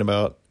I'm talking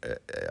about.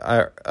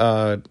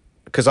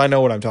 Because I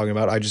know what I'm talking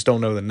about. I just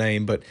don't know the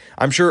name, but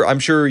I'm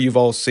sure you've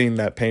all seen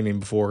that painting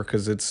before,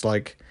 because it's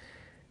like,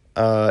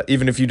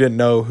 even if you didn't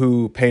know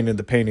who painted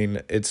the painting,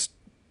 it's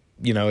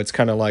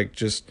kind of like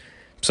just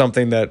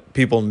something that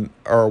people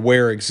are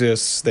aware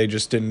exists. They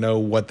just didn't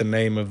know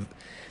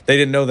they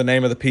didn't know the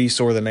name of the piece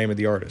or the name of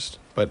the artist,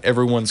 but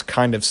everyone's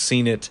kind of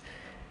seen it,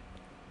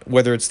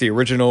 whether it's the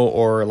original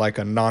or like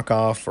a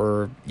knockoff,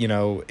 or,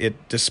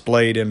 it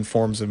displayed in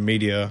forms of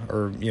media,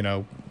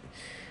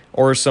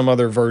 or some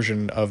other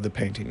version of the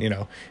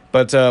painting,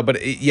 but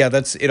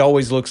it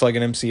always looks like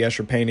an MC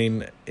Escher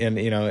painting,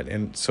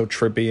 and so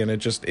trippy, and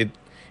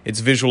it's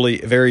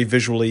very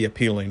visually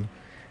appealing,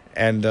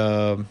 and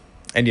yeah,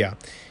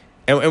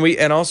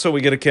 and also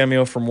we get a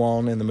cameo from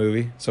Wong in the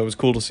movie, so it was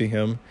cool to see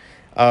him.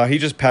 He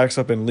just packs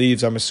up and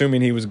leaves. I'm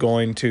assuming he was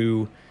leaving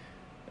to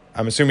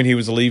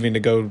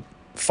go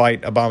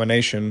fight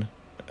Abomination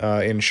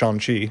in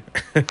Shang-Chi,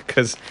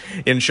 because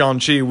in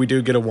Shang-Chi we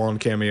do get a Wong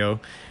cameo.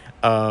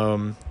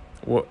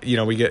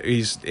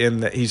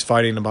 He's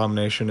fighting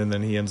Abomination, and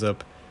then he ends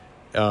up,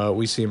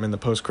 we see him in the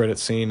post-credit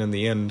scene in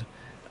the end,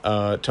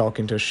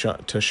 talking to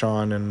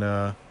Sean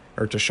and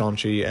or to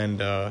Shang-Chi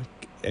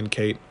and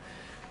Kate.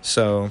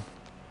 So,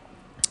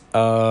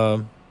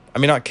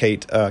 not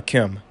Kate,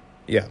 Kim.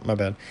 Yeah, my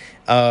bad.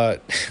 I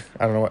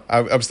don't know.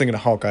 I was thinking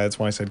of Hawkeye. That's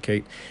why I said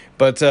Kate.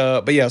 But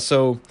yeah.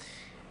 So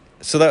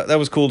that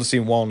was cool to see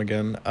Wong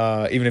again.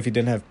 Even if he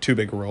didn't have too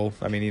big a role.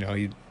 I mean,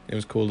 it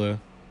was cool to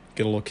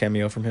get a little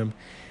cameo from him.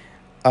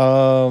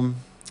 What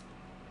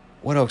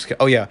else?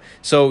 Oh yeah.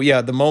 So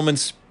yeah, the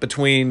moments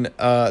between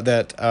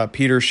that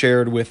Peter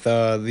shared with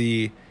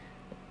the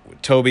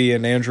Toby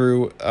and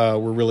Andrew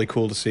were really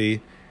cool to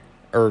see,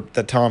 or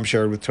that Tom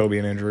shared with Toby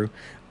and Andrew.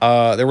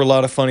 There were a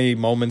lot of funny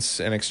moments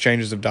and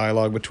exchanges of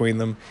dialogue between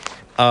them.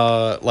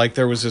 Like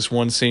there was this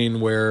one scene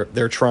where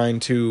they're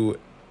trying to,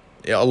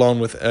 along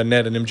with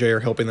Ned and MJ, are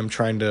helping them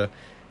trying to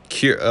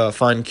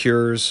find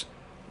cures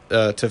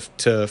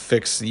to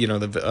fix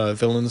the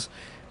villains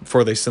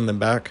before they send them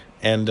back,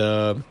 and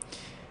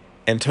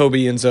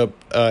Toby ends up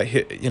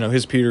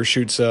his Peter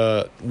shoots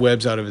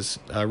webs out of his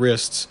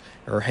wrists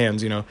or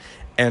hands, and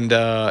and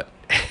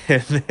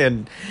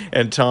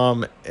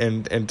Tom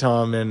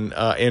and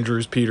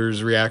Andrew's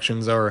Peter's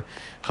reactions are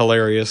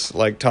hilarious.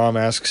 Like Tom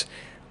asks,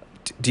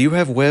 "Do you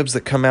have webs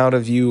that come out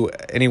of you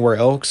anywhere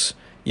else?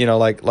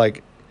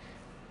 Like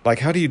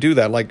how do you do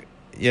that?" Like,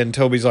 and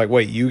Toby's like,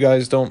 "Wait, you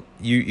guys don't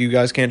you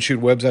guys can't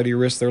shoot webs out of your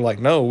wrists?" They're like,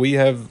 "No, we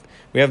have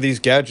these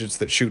gadgets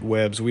that shoot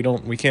webs. We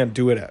can't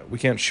do it. We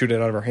can't shoot it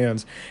out of our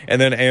hands."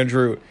 And then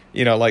Andrew,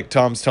 like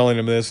Tom's telling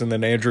him this, and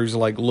then Andrew's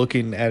like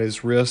looking at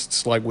his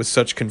wrists like with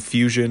such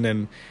confusion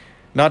and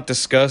not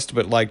disgust,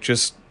 but like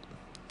just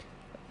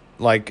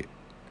like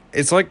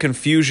it's like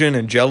confusion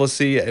and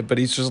jealousy, but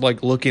he's just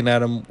like looking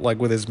at him like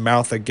with his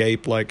mouth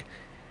agape, like,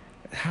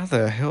 how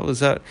the hell is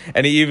that?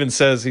 And he even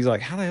says, he's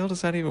like, how the hell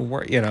does that even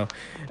work?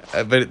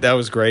 But that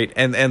was great.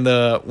 And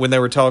when they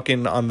were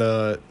talking on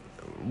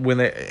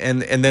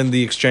and then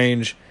the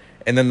exchange,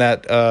 and then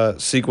that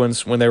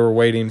sequence when they were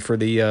waiting for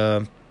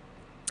the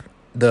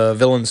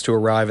villains to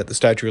arrive at the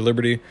Statue of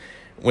Liberty,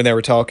 when they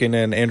were talking,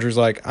 and Andrew's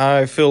like,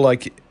 I feel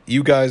like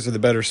you guys are the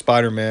better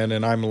Spider-Man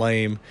and I'm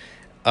lame.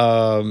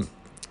 And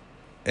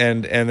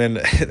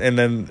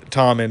then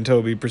Tom and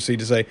Toby proceed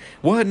to say,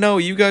 "What? No,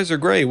 you guys are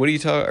great. What are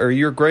you or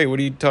you're great. What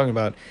are you talking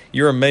about?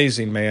 You're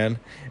amazing, man."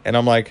 And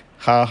I'm like,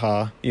 ha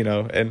ha,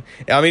 and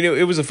I mean,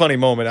 it was a funny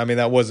moment. I mean,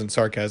 that wasn't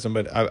sarcasm,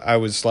 but I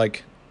was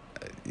like,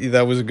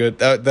 that was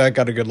that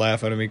got a good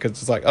laugh out of me, because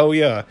it's like, oh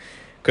yeah,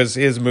 because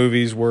his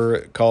movies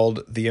were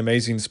called The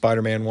Amazing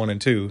Spider-Man 1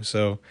 and 2.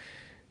 So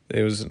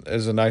it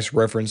was a nice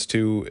reference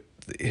to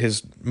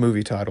his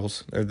movie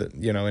titles, or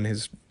in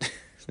his,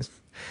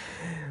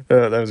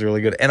 that was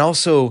really good. And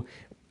also,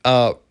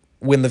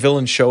 when the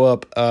villains show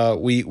up,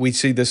 we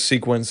see this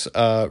sequence,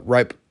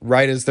 right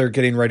as they're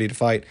getting ready to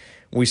fight.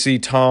 We see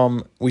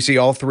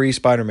all three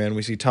Spider-Man.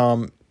 We see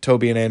Tom,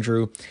 Toby, and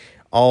Andrew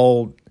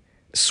all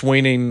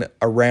swinging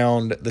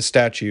around the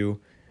statue,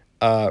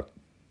 while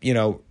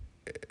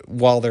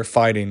they're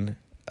fighting,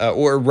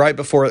 or right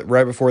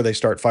before they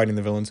start fighting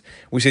the villains.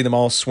 We see them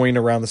all swing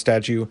around the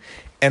statue,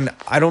 and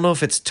I don't know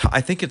if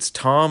I think it's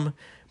Tom,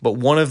 but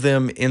one of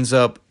them ends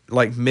up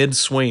like mid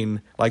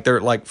swing, like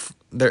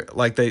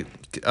they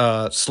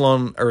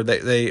slung, or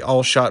they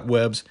all shot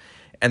webs,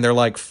 and they're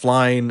like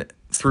flying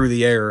through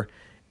the air,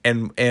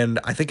 and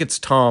I think it's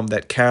Tom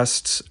that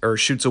casts or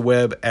shoots a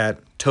web at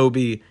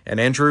Toby and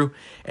Andrew,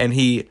 and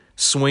he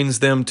swings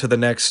them to the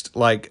next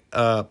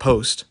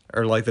post,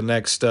 or like the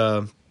next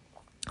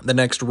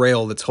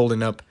rail that's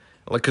holding up,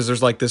 like, because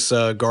there's like this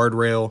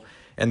guardrail,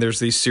 and there's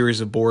these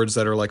series of boards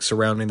that are like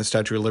surrounding the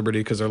Statue of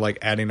Liberty, because they're like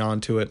adding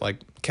on to it, like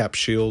Cap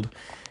shield,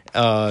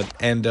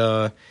 and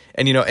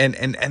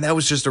that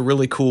was just a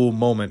really cool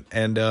moment,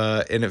 and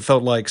it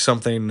felt like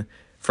something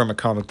from a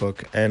comic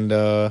book, and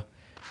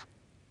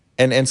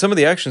some of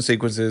the action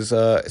sequences,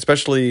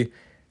 especially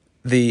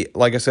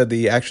like I said,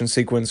 the action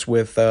sequence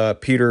with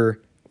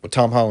Peter,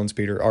 Tom Holland's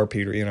Peter, our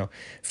Peter,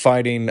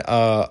 fighting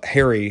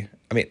Harry.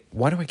 I mean,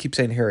 why do I keep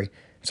saying Harry?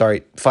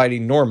 Sorry,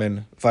 fighting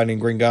Norman, fighting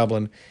Green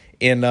Goblin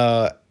in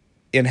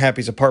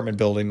Happy's apartment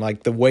building.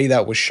 Like the way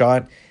that was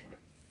shot,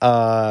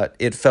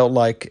 it felt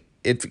like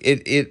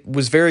it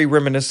was very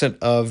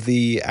reminiscent of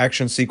the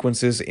action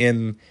sequences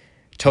in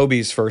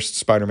Tobey's first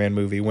Spider-Man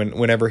movie.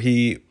 Whenever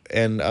he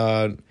and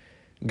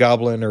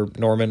Goblin or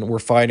Norman were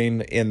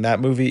fighting in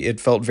that movie,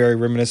 it felt very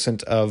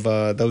reminiscent of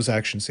those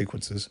action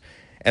sequences,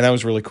 and that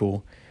was really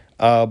cool.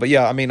 But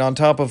yeah, I mean, on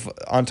top of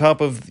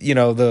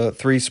the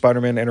three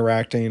Spider-Man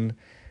interacting,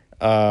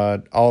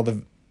 all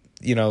the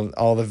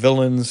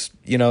villains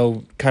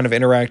kind of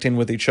interacting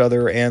with each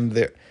other,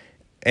 and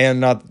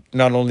not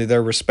only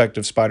their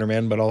respective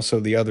Spider-Man but also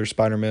the other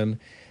Spider-Man.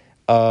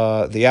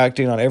 The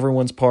acting on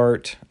everyone's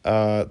part,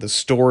 the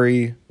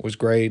story was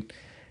great,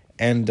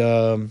 and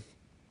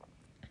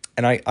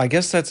I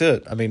guess that's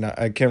it. I mean,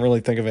 I can't really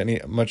think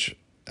of much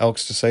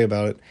else to say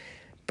about it,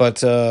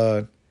 but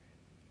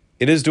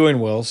it is doing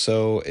well.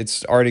 So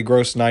it's already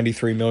grossed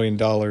 $93 million,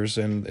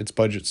 and its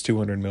budget's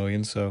 $200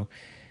 million. So,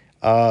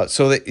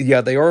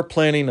 they are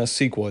planning a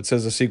sequel. It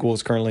says a sequel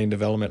is currently in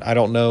development. I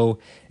don't know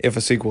if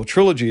a sequel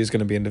trilogy is going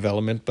to be in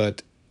development,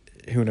 but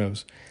who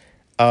knows?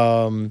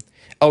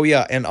 Oh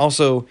yeah, and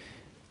also,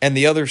 and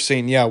the other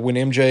scene,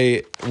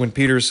 when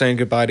Peter's saying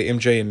goodbye to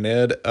MJ and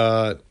Ned,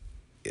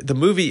 the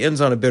movie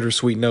ends on a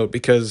bittersweet note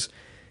because,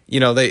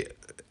 they,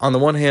 on the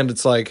one hand,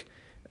 it's like,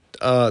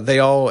 they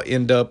all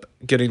end up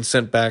getting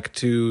sent back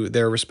to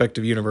their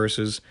respective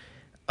universes,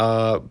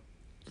 but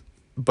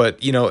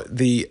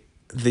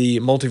the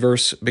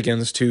multiverse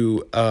begins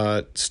to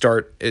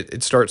start.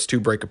 It starts to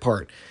break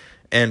apart,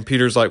 and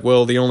Peter's like,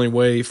 well, the only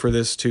way for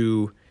this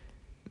to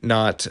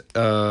not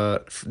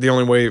the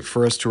only way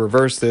for us to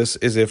reverse this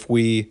is if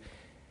we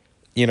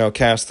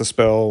cast the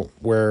spell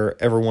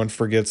where everyone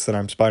forgets that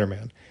I'm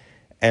Spider-Man.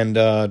 And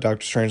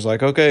Doctor Strange's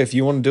like, okay, if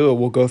you want to do it,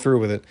 we'll go through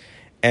with it.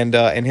 And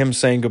him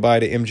saying goodbye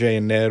to MJ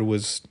and Ned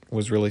was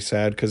really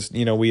sad because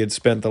we had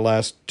spent the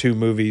last two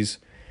movies,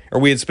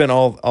 or we had spent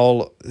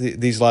all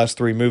these last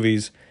three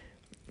movies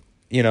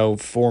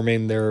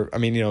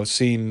forming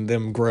seeing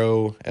them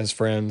grow as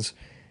friends,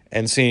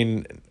 and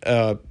seeing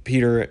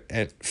Peter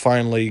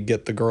finally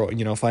get the girl,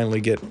 finally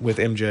get with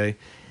MJ,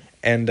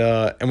 and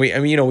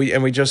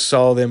we just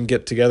saw them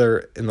get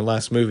together in the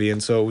last movie,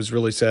 and so it was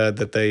really sad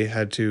that they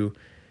had to,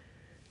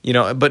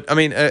 but I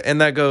mean,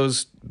 and that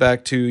goes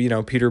back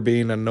to Peter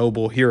being a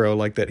noble hero,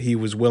 like that he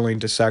was willing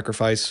to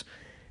sacrifice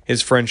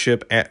his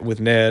friendship with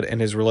Ned and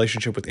his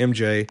relationship with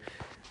MJ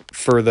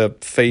for the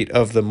fate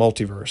of the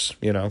multiverse,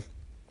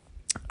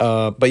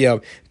 all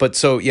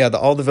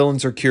the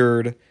villains are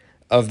cured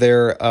of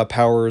their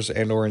powers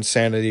and or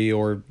insanity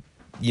or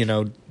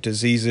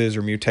diseases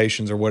or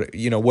mutations or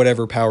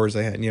whatever powers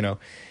they had.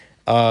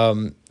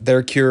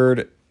 They're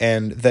cured,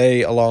 and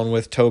they, along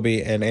with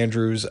Tobey and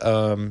Andrew's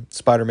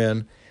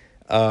Spider-Man,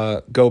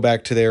 go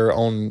back to their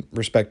own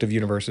respective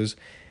universes.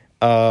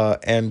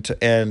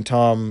 And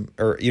Tom,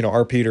 or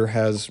our Peter,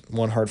 has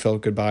one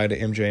heartfelt goodbye to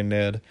MJ and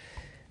Ned,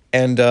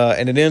 and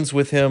it ends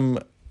with him.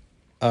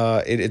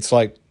 It's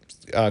like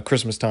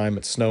Christmas time.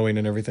 It's snowing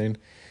and everything.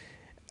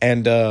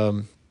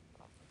 And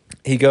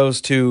he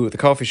goes to the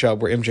coffee shop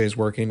where MJ is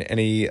working, and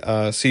he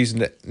sees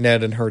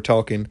Ned and her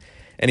talking,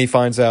 and he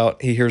finds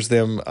out, he hears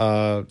them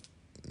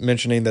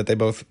mentioning that they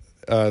both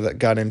that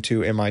got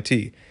into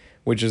MIT,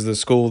 which is the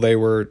school they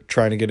were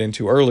trying to get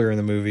into earlier in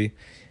the movie,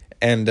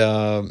 and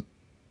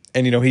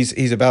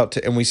he's about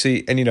to, and we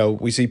see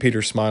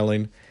Peter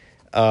smiling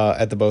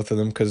at the both of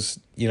them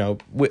because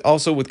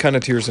also with kind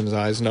of tears in his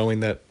eyes, knowing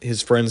that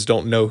his friends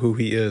don't know who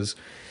he is.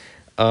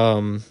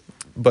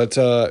 But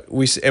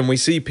we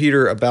see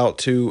Peter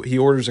he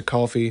orders a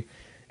coffee,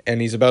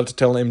 and he's about to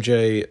tell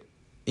MJ,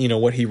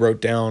 what he wrote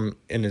down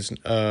in his,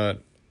 to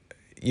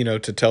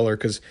tell her,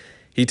 because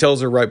he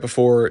tells her right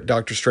before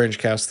Doctor Strange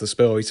casts the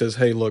spell. He says,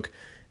 "Hey, look,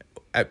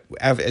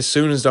 as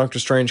soon as Doctor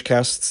Strange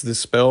casts this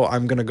spell,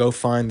 I'm gonna go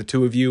find the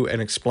two of you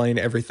and explain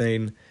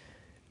everything.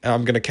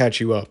 I'm gonna catch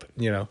you up,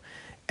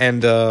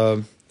 and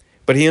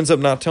but he ends up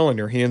not telling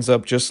her. He ends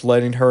up just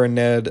letting her and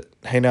Ned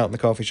hang out in the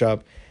coffee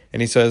shop,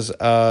 and he says,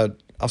 I'll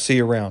see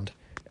you around.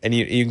 And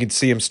you can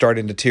see him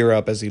starting to tear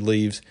up as he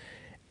leaves.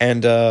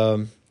 And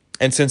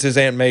since his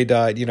Aunt May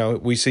died,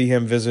 we see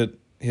him visit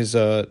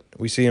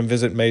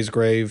May's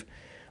grave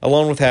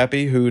along with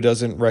Happy, who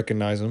doesn't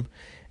recognize him.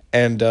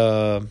 And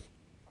that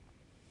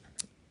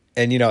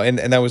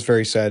was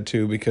very sad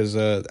too, because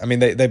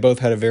they both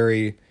had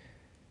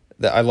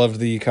I loved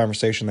the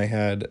conversation they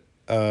had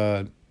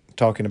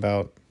talking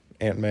about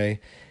Aunt May.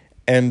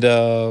 And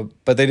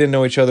but they didn't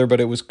know each other, but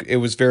that was a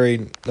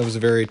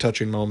very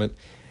touching moment.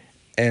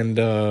 And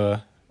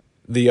the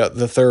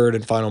third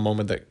and final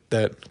moment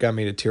that got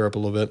me to tear up a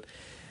little bit.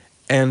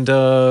 And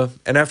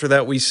after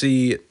that we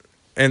see,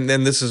 and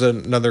then this is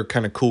another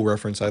kind of cool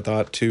reference, I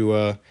thought,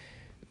 to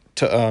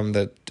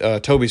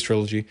Tobey's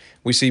trilogy,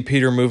 we see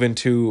Peter move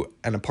into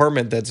an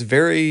apartment that's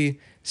very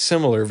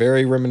similar,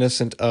 very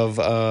reminiscent of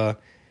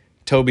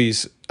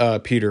Tobey's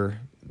Peter,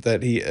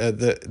 that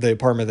the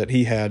apartment that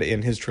he had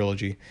in his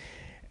trilogy,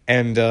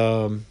 and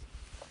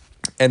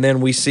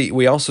then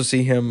we also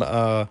see him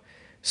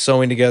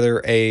sewing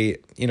together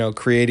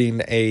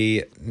creating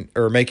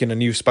or making a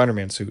new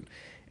Spider-Man suit.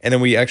 And then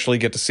we actually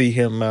get to see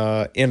him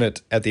in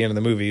it at the end of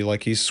the movie,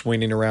 like he's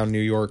swinging around New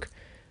York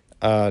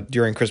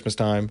during Christmas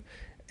time,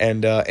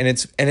 and I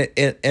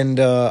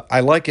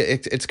like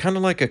it. It's kind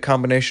of like a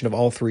combination of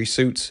all three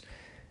suits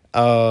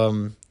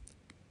that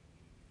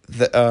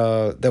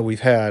we've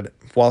had,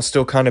 while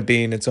still kind of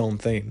being its own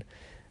thing.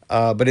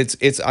 But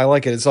it's I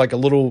like it. It's like a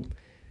little.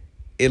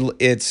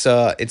 It's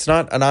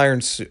not an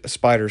Iron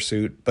Spider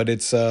suit, but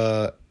it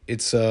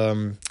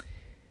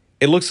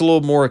looks a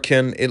little more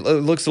akin. It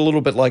looks a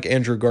little bit like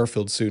Andrew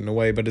Garfield's suit in a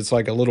way, but it's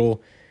like a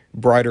little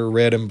brighter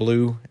red and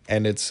blue,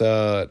 and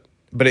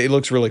but it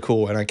looks really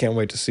cool, and I can't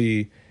wait to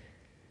see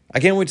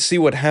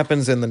what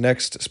happens in the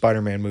next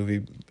Spider-Man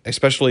movie,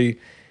 especially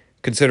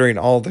considering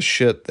all the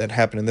shit that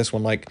happened in this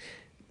one. Like,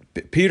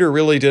 Peter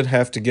really did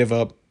have to give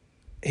up.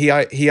 He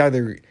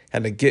either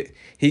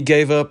he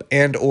gave up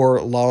and or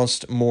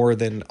lost more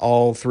than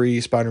all three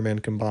Spider-Man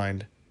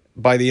combined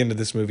by the end of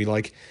this movie.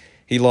 Like,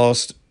 he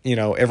lost,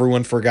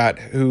 everyone forgot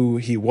who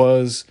he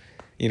was.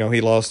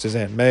 He lost his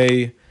Aunt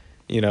May,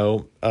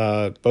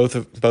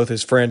 both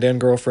his friend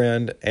and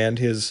girlfriend, and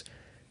his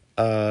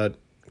kind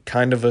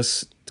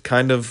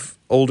of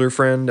older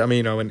friend. I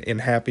mean, in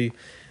Happy,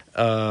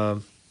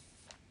 Doctor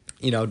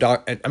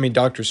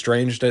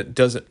Strange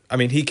doesn't. I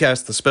mean, he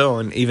cast the spell,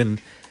 and even,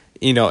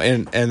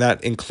 and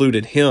that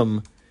included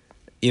him.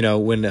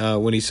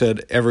 When he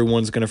said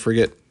everyone's gonna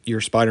forget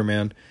you're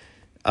Spider-Man.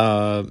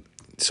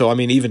 So I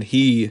mean, even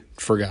he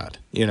forgot.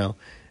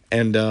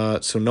 And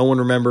so no one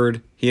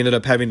remembered. He ended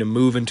up having to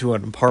move into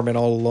an apartment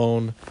all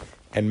alone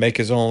and make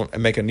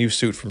a new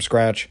suit from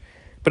scratch.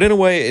 But in a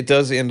way, it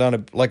does end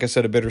on like I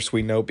said, a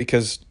bittersweet note,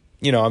 because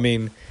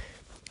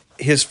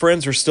his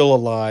friends are still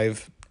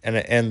alive,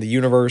 and the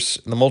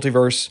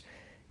multiverse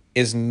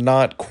is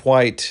not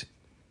quite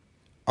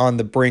on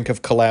the brink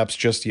of collapse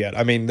just yet.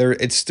 I mean,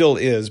 it still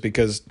is,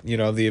 because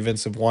the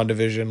events of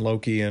WandaVision,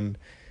 Loki, and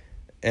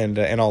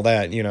all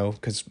that.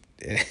 Because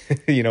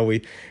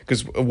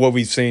because what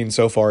we've seen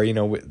so far, we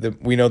know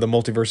the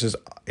multiverse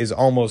is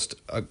almost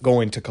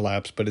going to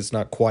collapse, but it's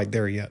not quite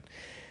there yet.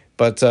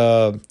 But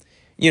so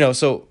it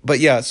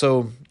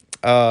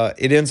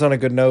ends on a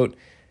good note,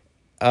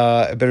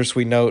 a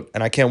bittersweet note,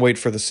 and I can't wait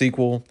for the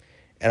sequel,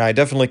 and I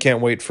definitely can't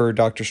wait for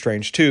Doctor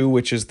Strange 2,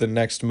 which is the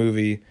next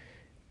movie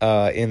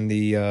in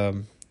the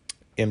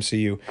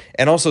MCU.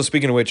 And also,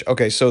 speaking of which,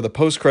 okay, so the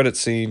post-credit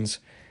scenes,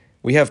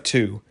 we have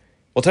two.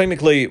 Well,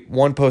 technically,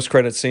 one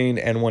post-credit scene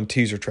and one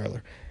teaser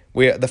trailer.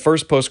 The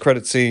first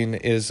post-credit scene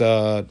is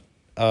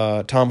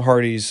Tom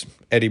Hardy's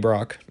Eddie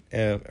Brock,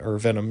 or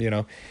Venom,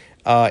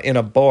 in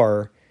a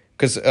bar,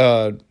 because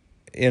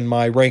in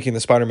my Ranking the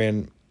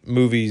Spider-Man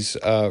Movies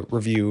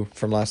review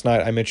from last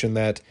night, I mentioned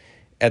that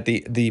at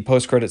the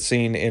post-credit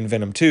scene in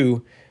Venom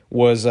 2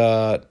 was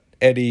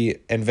Eddie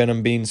and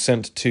Venom being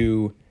sent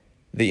to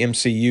the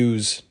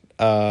MCU's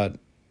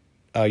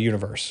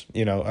universe,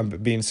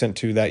 being sent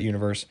to that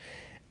universe.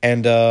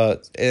 And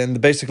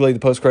basically the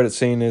post-credit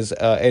scene is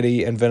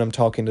Eddie and Venom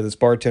talking to this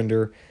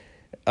bartender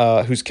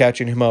who's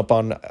catching him up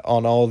on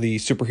all the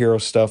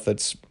superhero stuff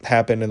that's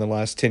happened in the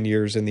last 10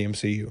 years in the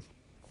MCU.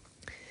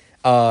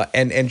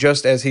 And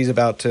just as he's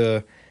about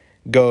to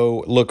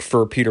go look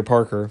for Peter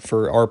Parker,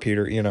 for our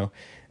Peter,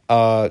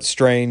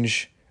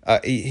 Strange,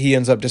 he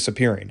ends up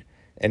disappearing.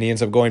 And he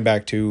ends up going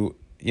back to,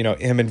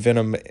 him and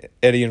Venom,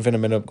 Eddie and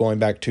Venom end up going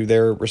back to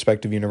their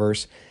respective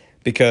universe,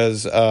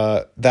 because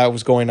that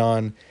was going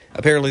on.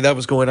 Apparently that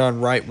was going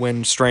on right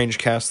when Strange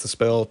cast the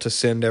spell to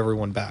send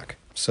everyone back.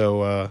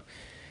 So,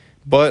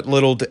 but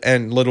little did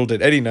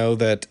Eddie know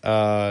that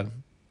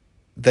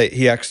that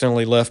he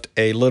accidentally left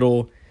a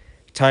little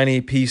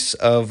tiny piece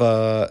of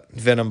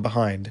Venom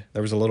behind.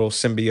 There was a little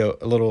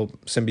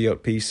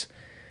symbiote piece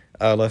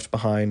left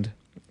behind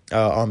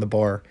on the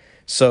bar.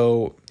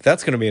 So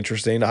that's going to be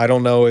interesting. I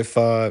don't know if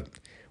we're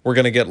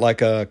going to get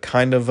like a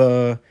kind of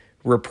a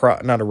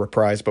not a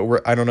reprise,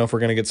 but I don't know if we're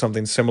going to get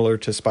something similar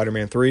to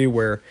Spider-Man 3,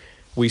 where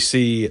we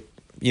see,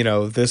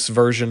 this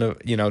version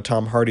of,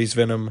 Tom Hardy's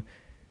Venom.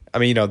 I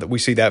mean, that we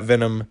see that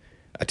Venom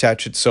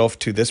attach itself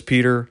to this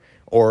Peter,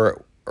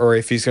 or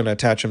if he's going to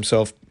attach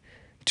himself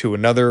to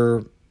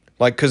another,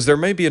 because there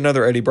may be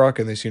another Eddie Brock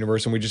in this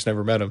universe and we just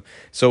never met him.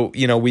 So,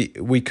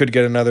 we could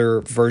get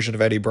another version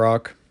of Eddie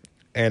Brock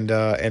and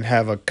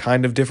have a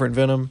kind of different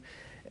Venom.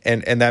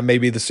 And that may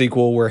be the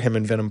sequel where him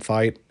and Venom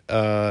fight.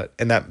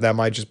 And that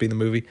might just be the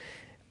movie.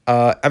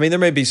 I mean, there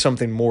may be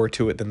something more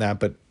to it than that,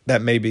 but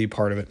that may be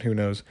part of it. Who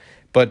knows?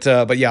 But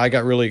yeah, I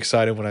got really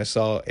excited when I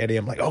saw Eddie.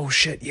 I'm like, oh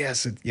shit,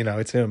 yes,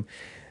 it's him.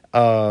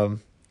 That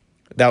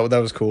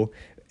was cool.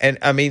 And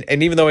I mean,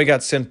 and even though he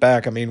got sent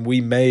back, I mean,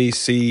 we may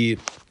see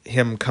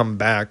him come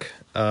back.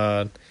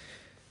 Because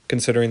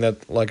considering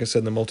that, like I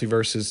said, the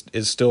multiverse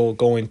is still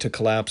going to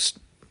collapse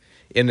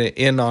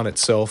in on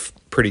itself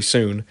pretty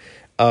soon.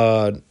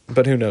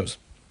 But who knows?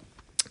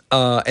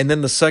 And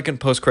then the second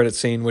post credit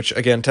scene, which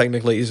again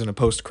technically isn't a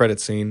post credit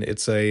scene,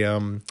 it's a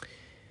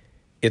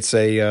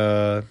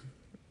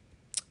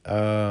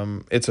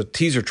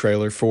teaser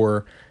trailer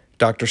for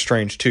Doctor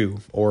Strange 2,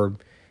 or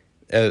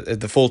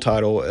the full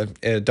title,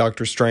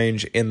 Doctor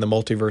Strange in the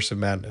Multiverse of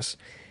Madness.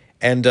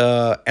 And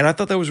I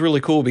thought that was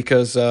really cool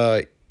because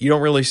you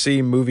don't really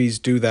see movies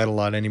do that a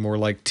lot anymore,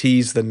 like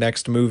tease the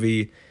next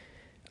movie.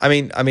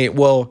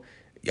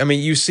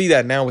 You see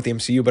that now with the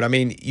MCU, but I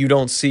mean, you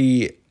don't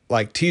see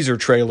like teaser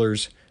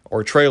trailers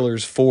or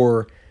trailers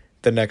for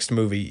the next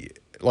movie.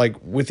 Like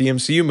with the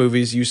MCU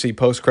movies, you see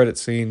post-credit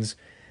scenes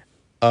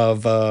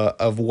of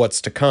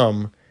what's to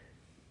come,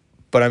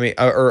 but I mean,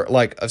 or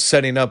like of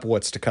setting up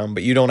what's to come,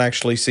 but you don't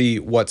actually see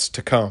what's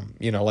to come.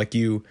 You know, like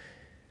you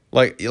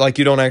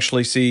don't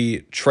actually see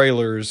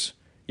trailers.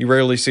 You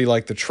rarely see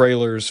like the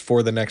trailers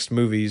for the next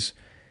movies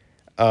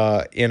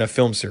in a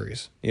film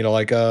series. You know,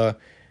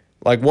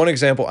 like one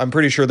example, I'm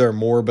pretty sure there are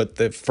more, but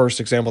the first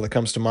example that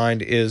comes to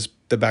mind is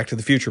the Back to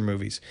the Future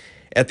movies.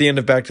 At the end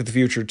of Back to the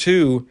Future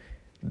 2,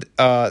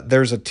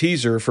 there's a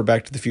teaser for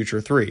Back to the Future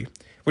 3,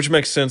 which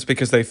makes sense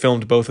because they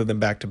filmed both of them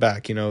back to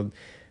back. You know,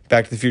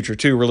 Back to the Future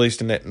 2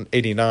 released in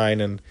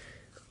 89 and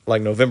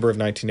like November of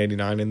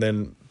 1989, and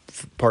then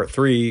Part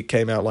 3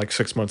 came out like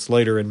 6 months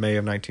later in May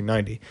of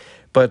 1990.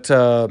 But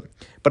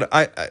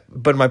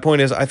my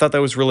point is, I thought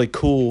that was really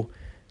cool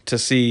to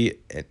see,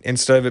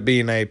 instead of it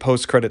being a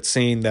post-credit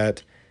scene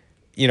that,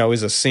 you know,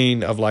 is a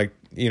scene of like,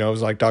 you know, it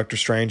was like Doctor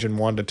Strange and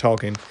Wanda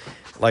talking,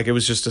 like it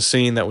was just a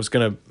scene that was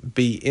going to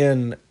be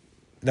in,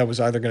 that was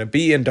either going to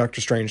be in Doctor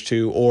Strange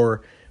 2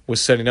 or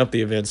was setting up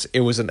the events.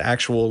 It was an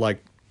actual,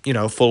 like, you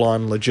know,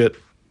 full-on legit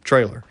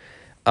trailer.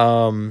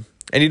 And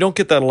you don't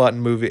get that a lot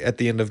at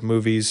the end of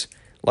movies,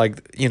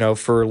 like, you know,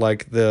 for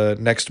like the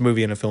next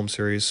movie in a film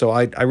series. So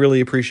I really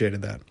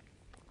appreciated that.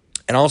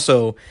 And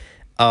also,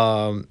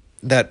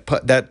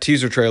 that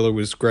teaser trailer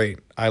was great.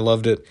 I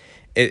loved it.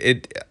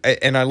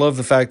 And I love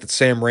the fact that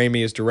Sam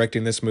Raimi is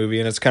directing this movie,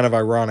 and it's kind of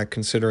ironic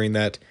considering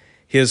that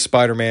his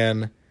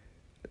Spider-Man,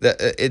 that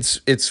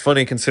it's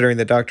funny considering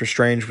that Doctor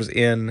Strange was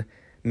in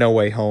No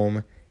Way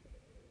Home,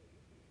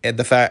 and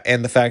the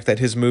fact that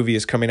his movie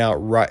is coming out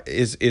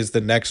is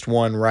the next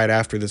one right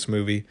after this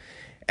movie,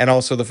 and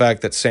also the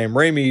fact that Sam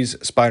Raimi's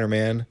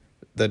Spider-Man,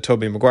 the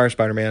Tobey Maguire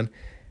Spider-Man,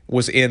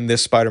 was in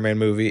this Spider-Man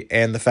movie,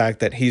 and the fact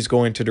that he's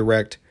going to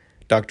direct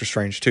Doctor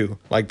Strange 2.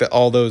 Like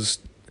all those,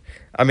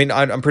 I mean,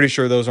 I'm pretty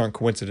sure those aren't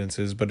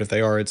coincidences, but if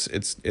they are, it's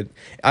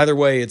either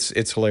way,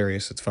 it's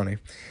hilarious. It's funny.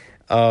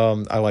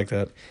 I like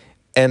that.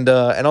 And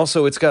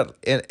also it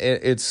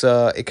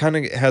kind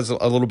of has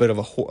a little bit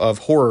of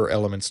horror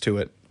elements to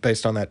it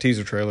based on that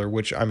teaser trailer,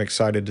 which I'm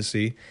excited to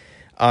see.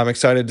 I'm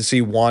excited to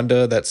see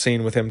Wanda, that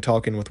scene with him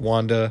talking with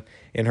Wanda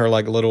in her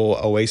like little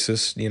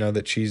oasis, you know,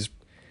 that she's,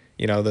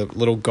 you know, the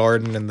little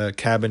garden and the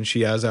cabin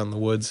she has out in the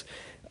woods.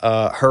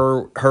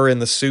 Her in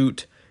the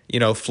suit,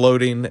 you know,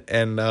 floating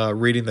and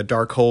reading the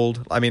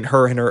Darkhold. I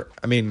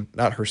mean,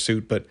 not her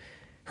suit, but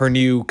her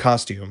new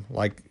costume,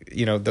 like,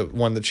 you know, the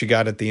one that she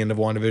got at the end of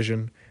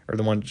WandaVision, or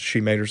the one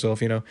she made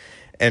herself, you know,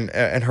 and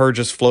her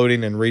just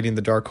floating and reading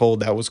the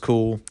Darkhold. That was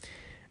cool.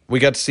 We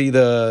got to see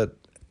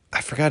I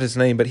forgot his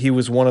name, but he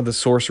was one of the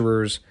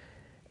sorcerers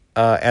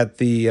at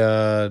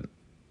the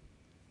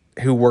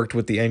who worked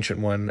with the Ancient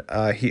One,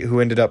 who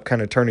ended up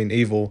kind of turning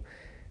evil,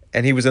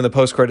 and he was in the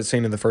post-credit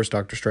scene in the first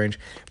Doctor Strange.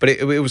 But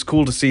it was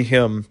cool to see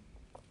him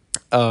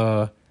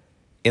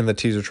in the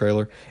teaser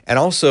trailer. And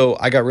also,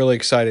 I got really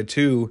excited,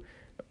 too,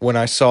 when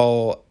I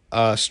saw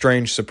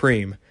Strange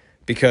Supreme,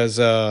 because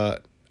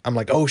I'm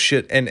like, oh,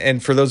 shit.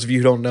 And for those of you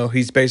who don't know,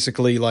 he's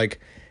basically like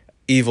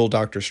evil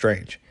Doctor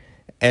Strange.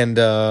 And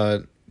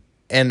I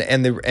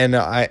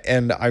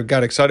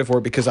got excited for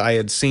it because I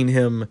had seen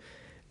him.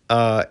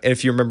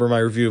 If you remember my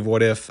review of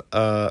What If,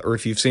 or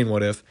if you've seen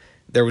What If,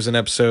 there was an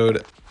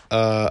episode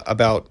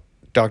about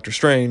Doctor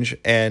Strange,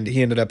 and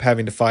he ended up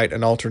having to fight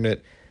an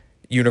alternate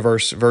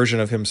universe version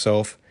of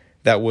himself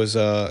that was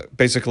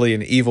basically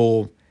an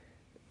evil,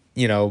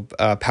 you know,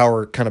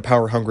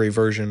 power hungry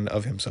version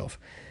of himself,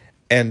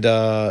 and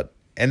that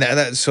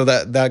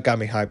got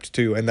me hyped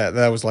too, and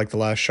that was like the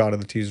last shot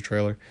of the teaser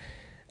trailer.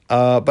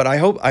 But I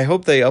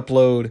hope they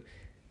upload.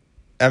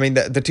 I mean,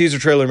 the teaser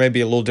trailer may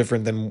be a little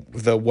different than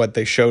what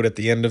they showed at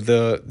the end of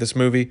this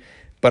movie,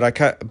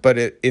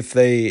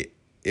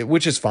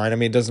 which is fine. I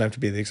mean, it doesn't have to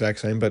be the exact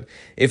same, but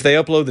if they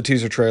upload the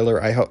teaser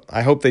trailer,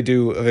 I hope they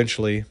do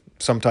eventually,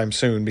 sometime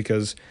soon,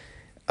 because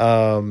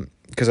I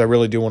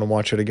really do want to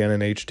watch it again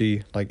in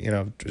HD. Like, you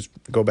know, just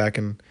go back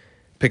and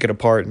pick it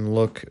apart and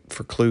look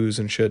for clues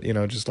and shit. You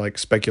know, just like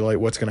speculate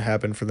what's going to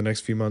happen for the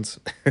next few months.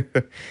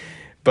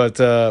 But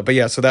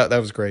yeah, so that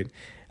was great.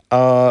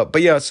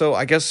 But yeah, so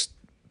I guess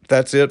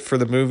that's it for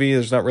the movie.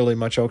 There's not really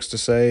much else to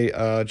say.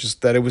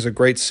 Just that it was a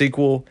great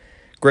sequel,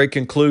 great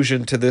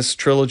conclusion to this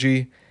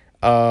trilogy.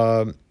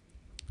 And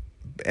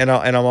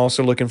I'm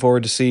also looking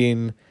forward to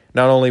seeing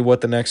not only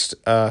what the next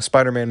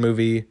Spider-Man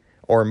movie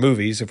or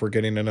movies, if we're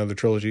getting another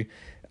trilogy,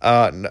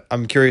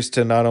 I'm curious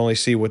to not only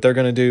see what they're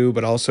going to do,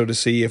 but also to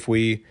see if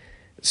we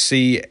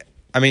see.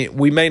 I mean,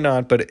 we may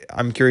not, but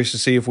I'm curious to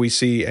see if we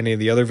see any of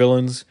the other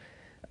villains.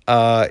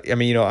 I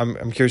mean,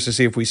 I'm curious to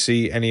see if we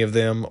see any of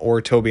them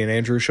or Toby and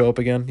Andrew show up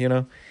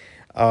again.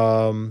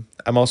 I'm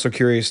also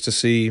curious to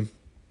see,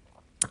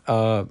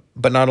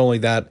 but not only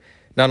that,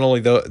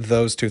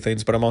 those two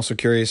things, but I'm also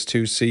curious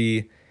to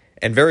see,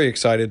 and very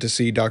excited to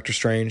see Doctor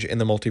Strange in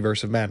the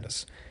Multiverse of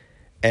Madness,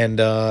 and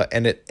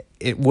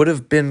it would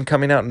have been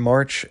coming out in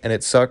March, and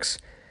it sucks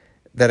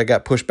that it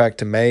got pushed back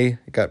to May.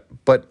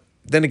 But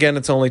then again,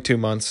 it's only 2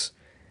 months,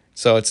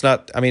 so it's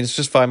not. I mean, it's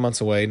just 5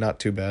 months away. Not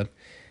too bad.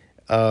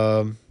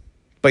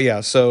 But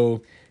yeah,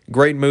 so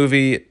great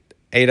movie,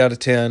 8 out of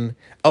 10.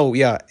 Oh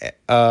yeah,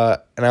 and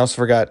I also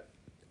forgot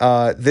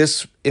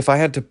this. If I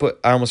had to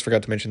I almost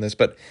forgot to mention this,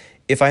 but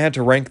if I had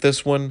to rank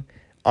this one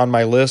on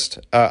my list,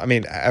 I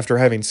mean, after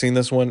having seen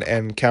this one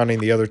and counting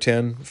the other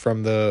 10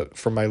 from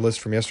my list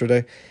from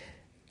yesterday,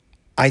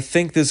 I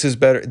think this is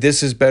better.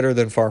 This is better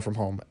than Far From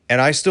Home,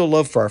 and I still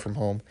love Far From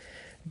Home,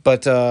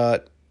 but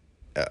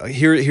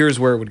here's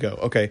where it would go.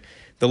 Okay,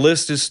 the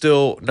list is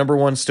still number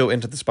 1, still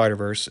Into the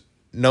Spider-Verse.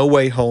 No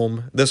Way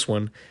Home, this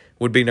one,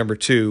 would be number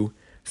 2.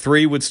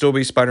 3 would still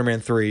be Spider-Man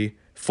 3.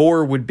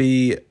 4 would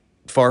be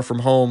Far From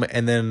Home,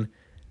 and then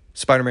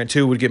Spider-Man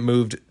 2 would get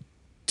moved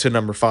to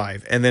number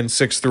 5. And then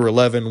 6 through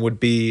 11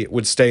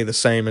 would stay the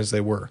same as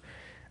they were.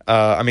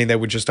 I mean, they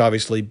would just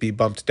obviously be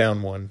bumped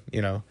down one,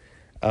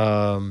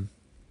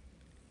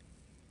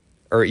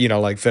 or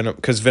like Venom,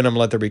 because Venom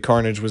Let There Be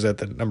Carnage was at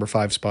the number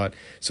 5 spot,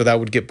 so that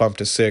would get bumped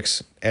to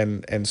 6,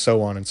 and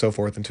so on and so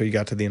forth until you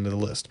got to the end of the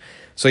list.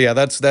 So yeah,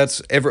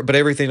 but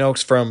everything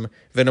else from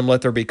Venom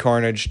Let There Be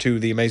Carnage to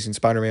The Amazing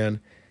Spider-Man,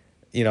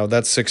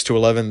 that's 6 to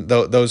 11.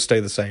 Those stay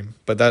the same,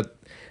 but that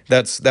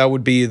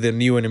would be the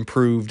new and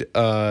improved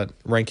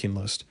ranking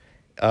list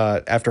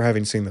after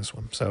having seen this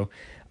one. So,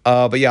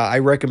 but yeah, I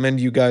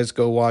recommend you guys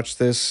go watch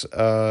this.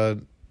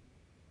 And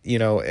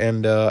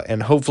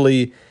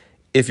hopefully,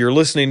 if you're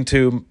listening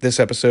to this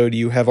episode,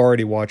 you have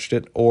already watched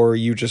it, or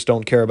you just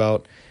don't care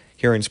about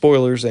hearing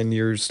spoilers and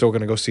you're still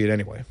going to go see it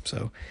anyway.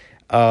 So,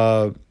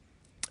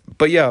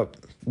 but yeah,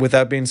 with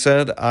that being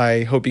said,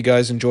 I hope you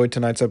guys enjoyed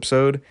tonight's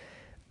episode.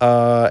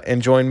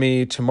 And join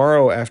me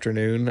tomorrow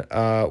afternoon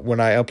when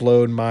I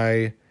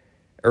upload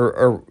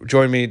or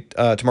join me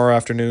tomorrow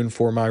afternoon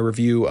for my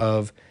review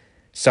of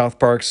South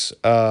Park's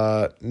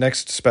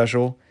next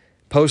special,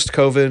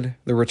 Post-COVID,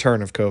 The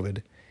Return of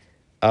COVID.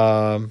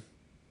 And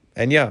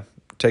yeah,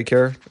 take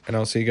care, and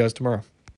I'll see you guys tomorrow.